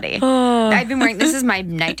little sweaty. I've been wearing, this is my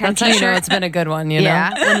nighttime That's how t-shirt. you know it's been a good one, you know?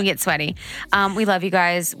 Yeah, when we get sweaty. We love you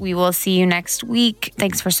guys. We will see you next week.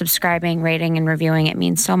 Thanks for subscribing, rating, and reviewing. It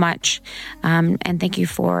means so much. And thank you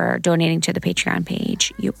for donating to the Patreon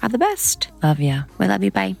page. You are the best. Love you. We love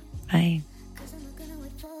you. Bye. Bye.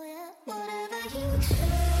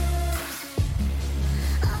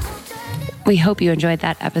 We hope you enjoyed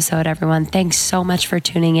that episode, everyone. Thanks so much for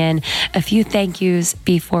tuning in. A few thank yous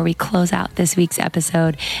before we close out this week's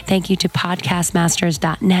episode. Thank you to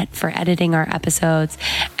podcastmasters.net for editing our episodes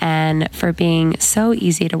and for being so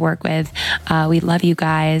easy to work with. We love you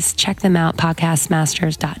guys. Check them out,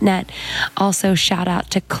 podcastmasters.net. Also, shout out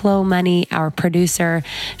to Chloe Money, our producer.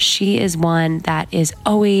 She is one that is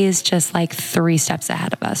always just like 3 steps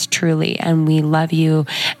ahead of us, truly. And we love you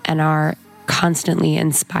and are constantly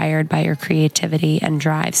inspired by your creativity and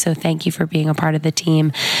drive. So thank you for being a part of the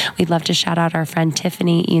team. We'd love to shout out our friend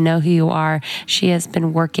Tiffany. You know who you are. She has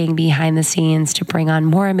been working behind the scenes to bring on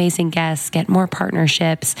more amazing guests, get more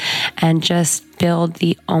partnerships, and just build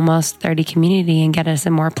the Almost 30 community and get us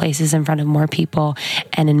in more places in front of more people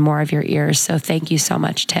and in more of your ears. So thank you so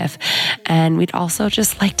much, Tiff. And we'd also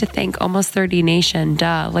just like to thank Almost 30 Nation.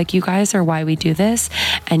 Like, you guys are why we do this,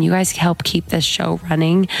 and you guys help keep this show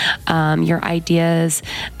running. Your ideas,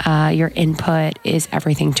 your input is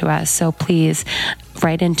everything to us. So please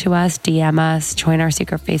write into us, DM us, join our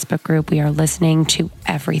secret Facebook group. We are listening to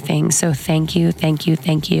everything. So thank you, thank you,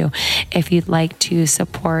 thank you. If you'd like to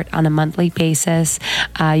support on a monthly basis,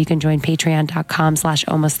 you can join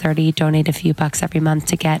patreon.com/almost30. Donate a few bucks every month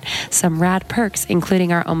to get some rad perks,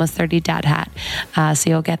 including our Almost 30 dad hat. So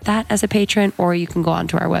you'll get that as a patron, or you can go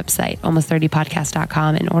onto our website,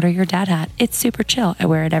 almost30podcast.com, and order your dad hat. It's super chill. I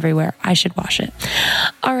wear it everywhere. I should wash it.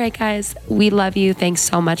 All right, guys, we love you. Thanks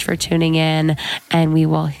so much for tuning in, and we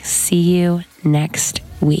will see you next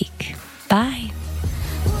week. Bye.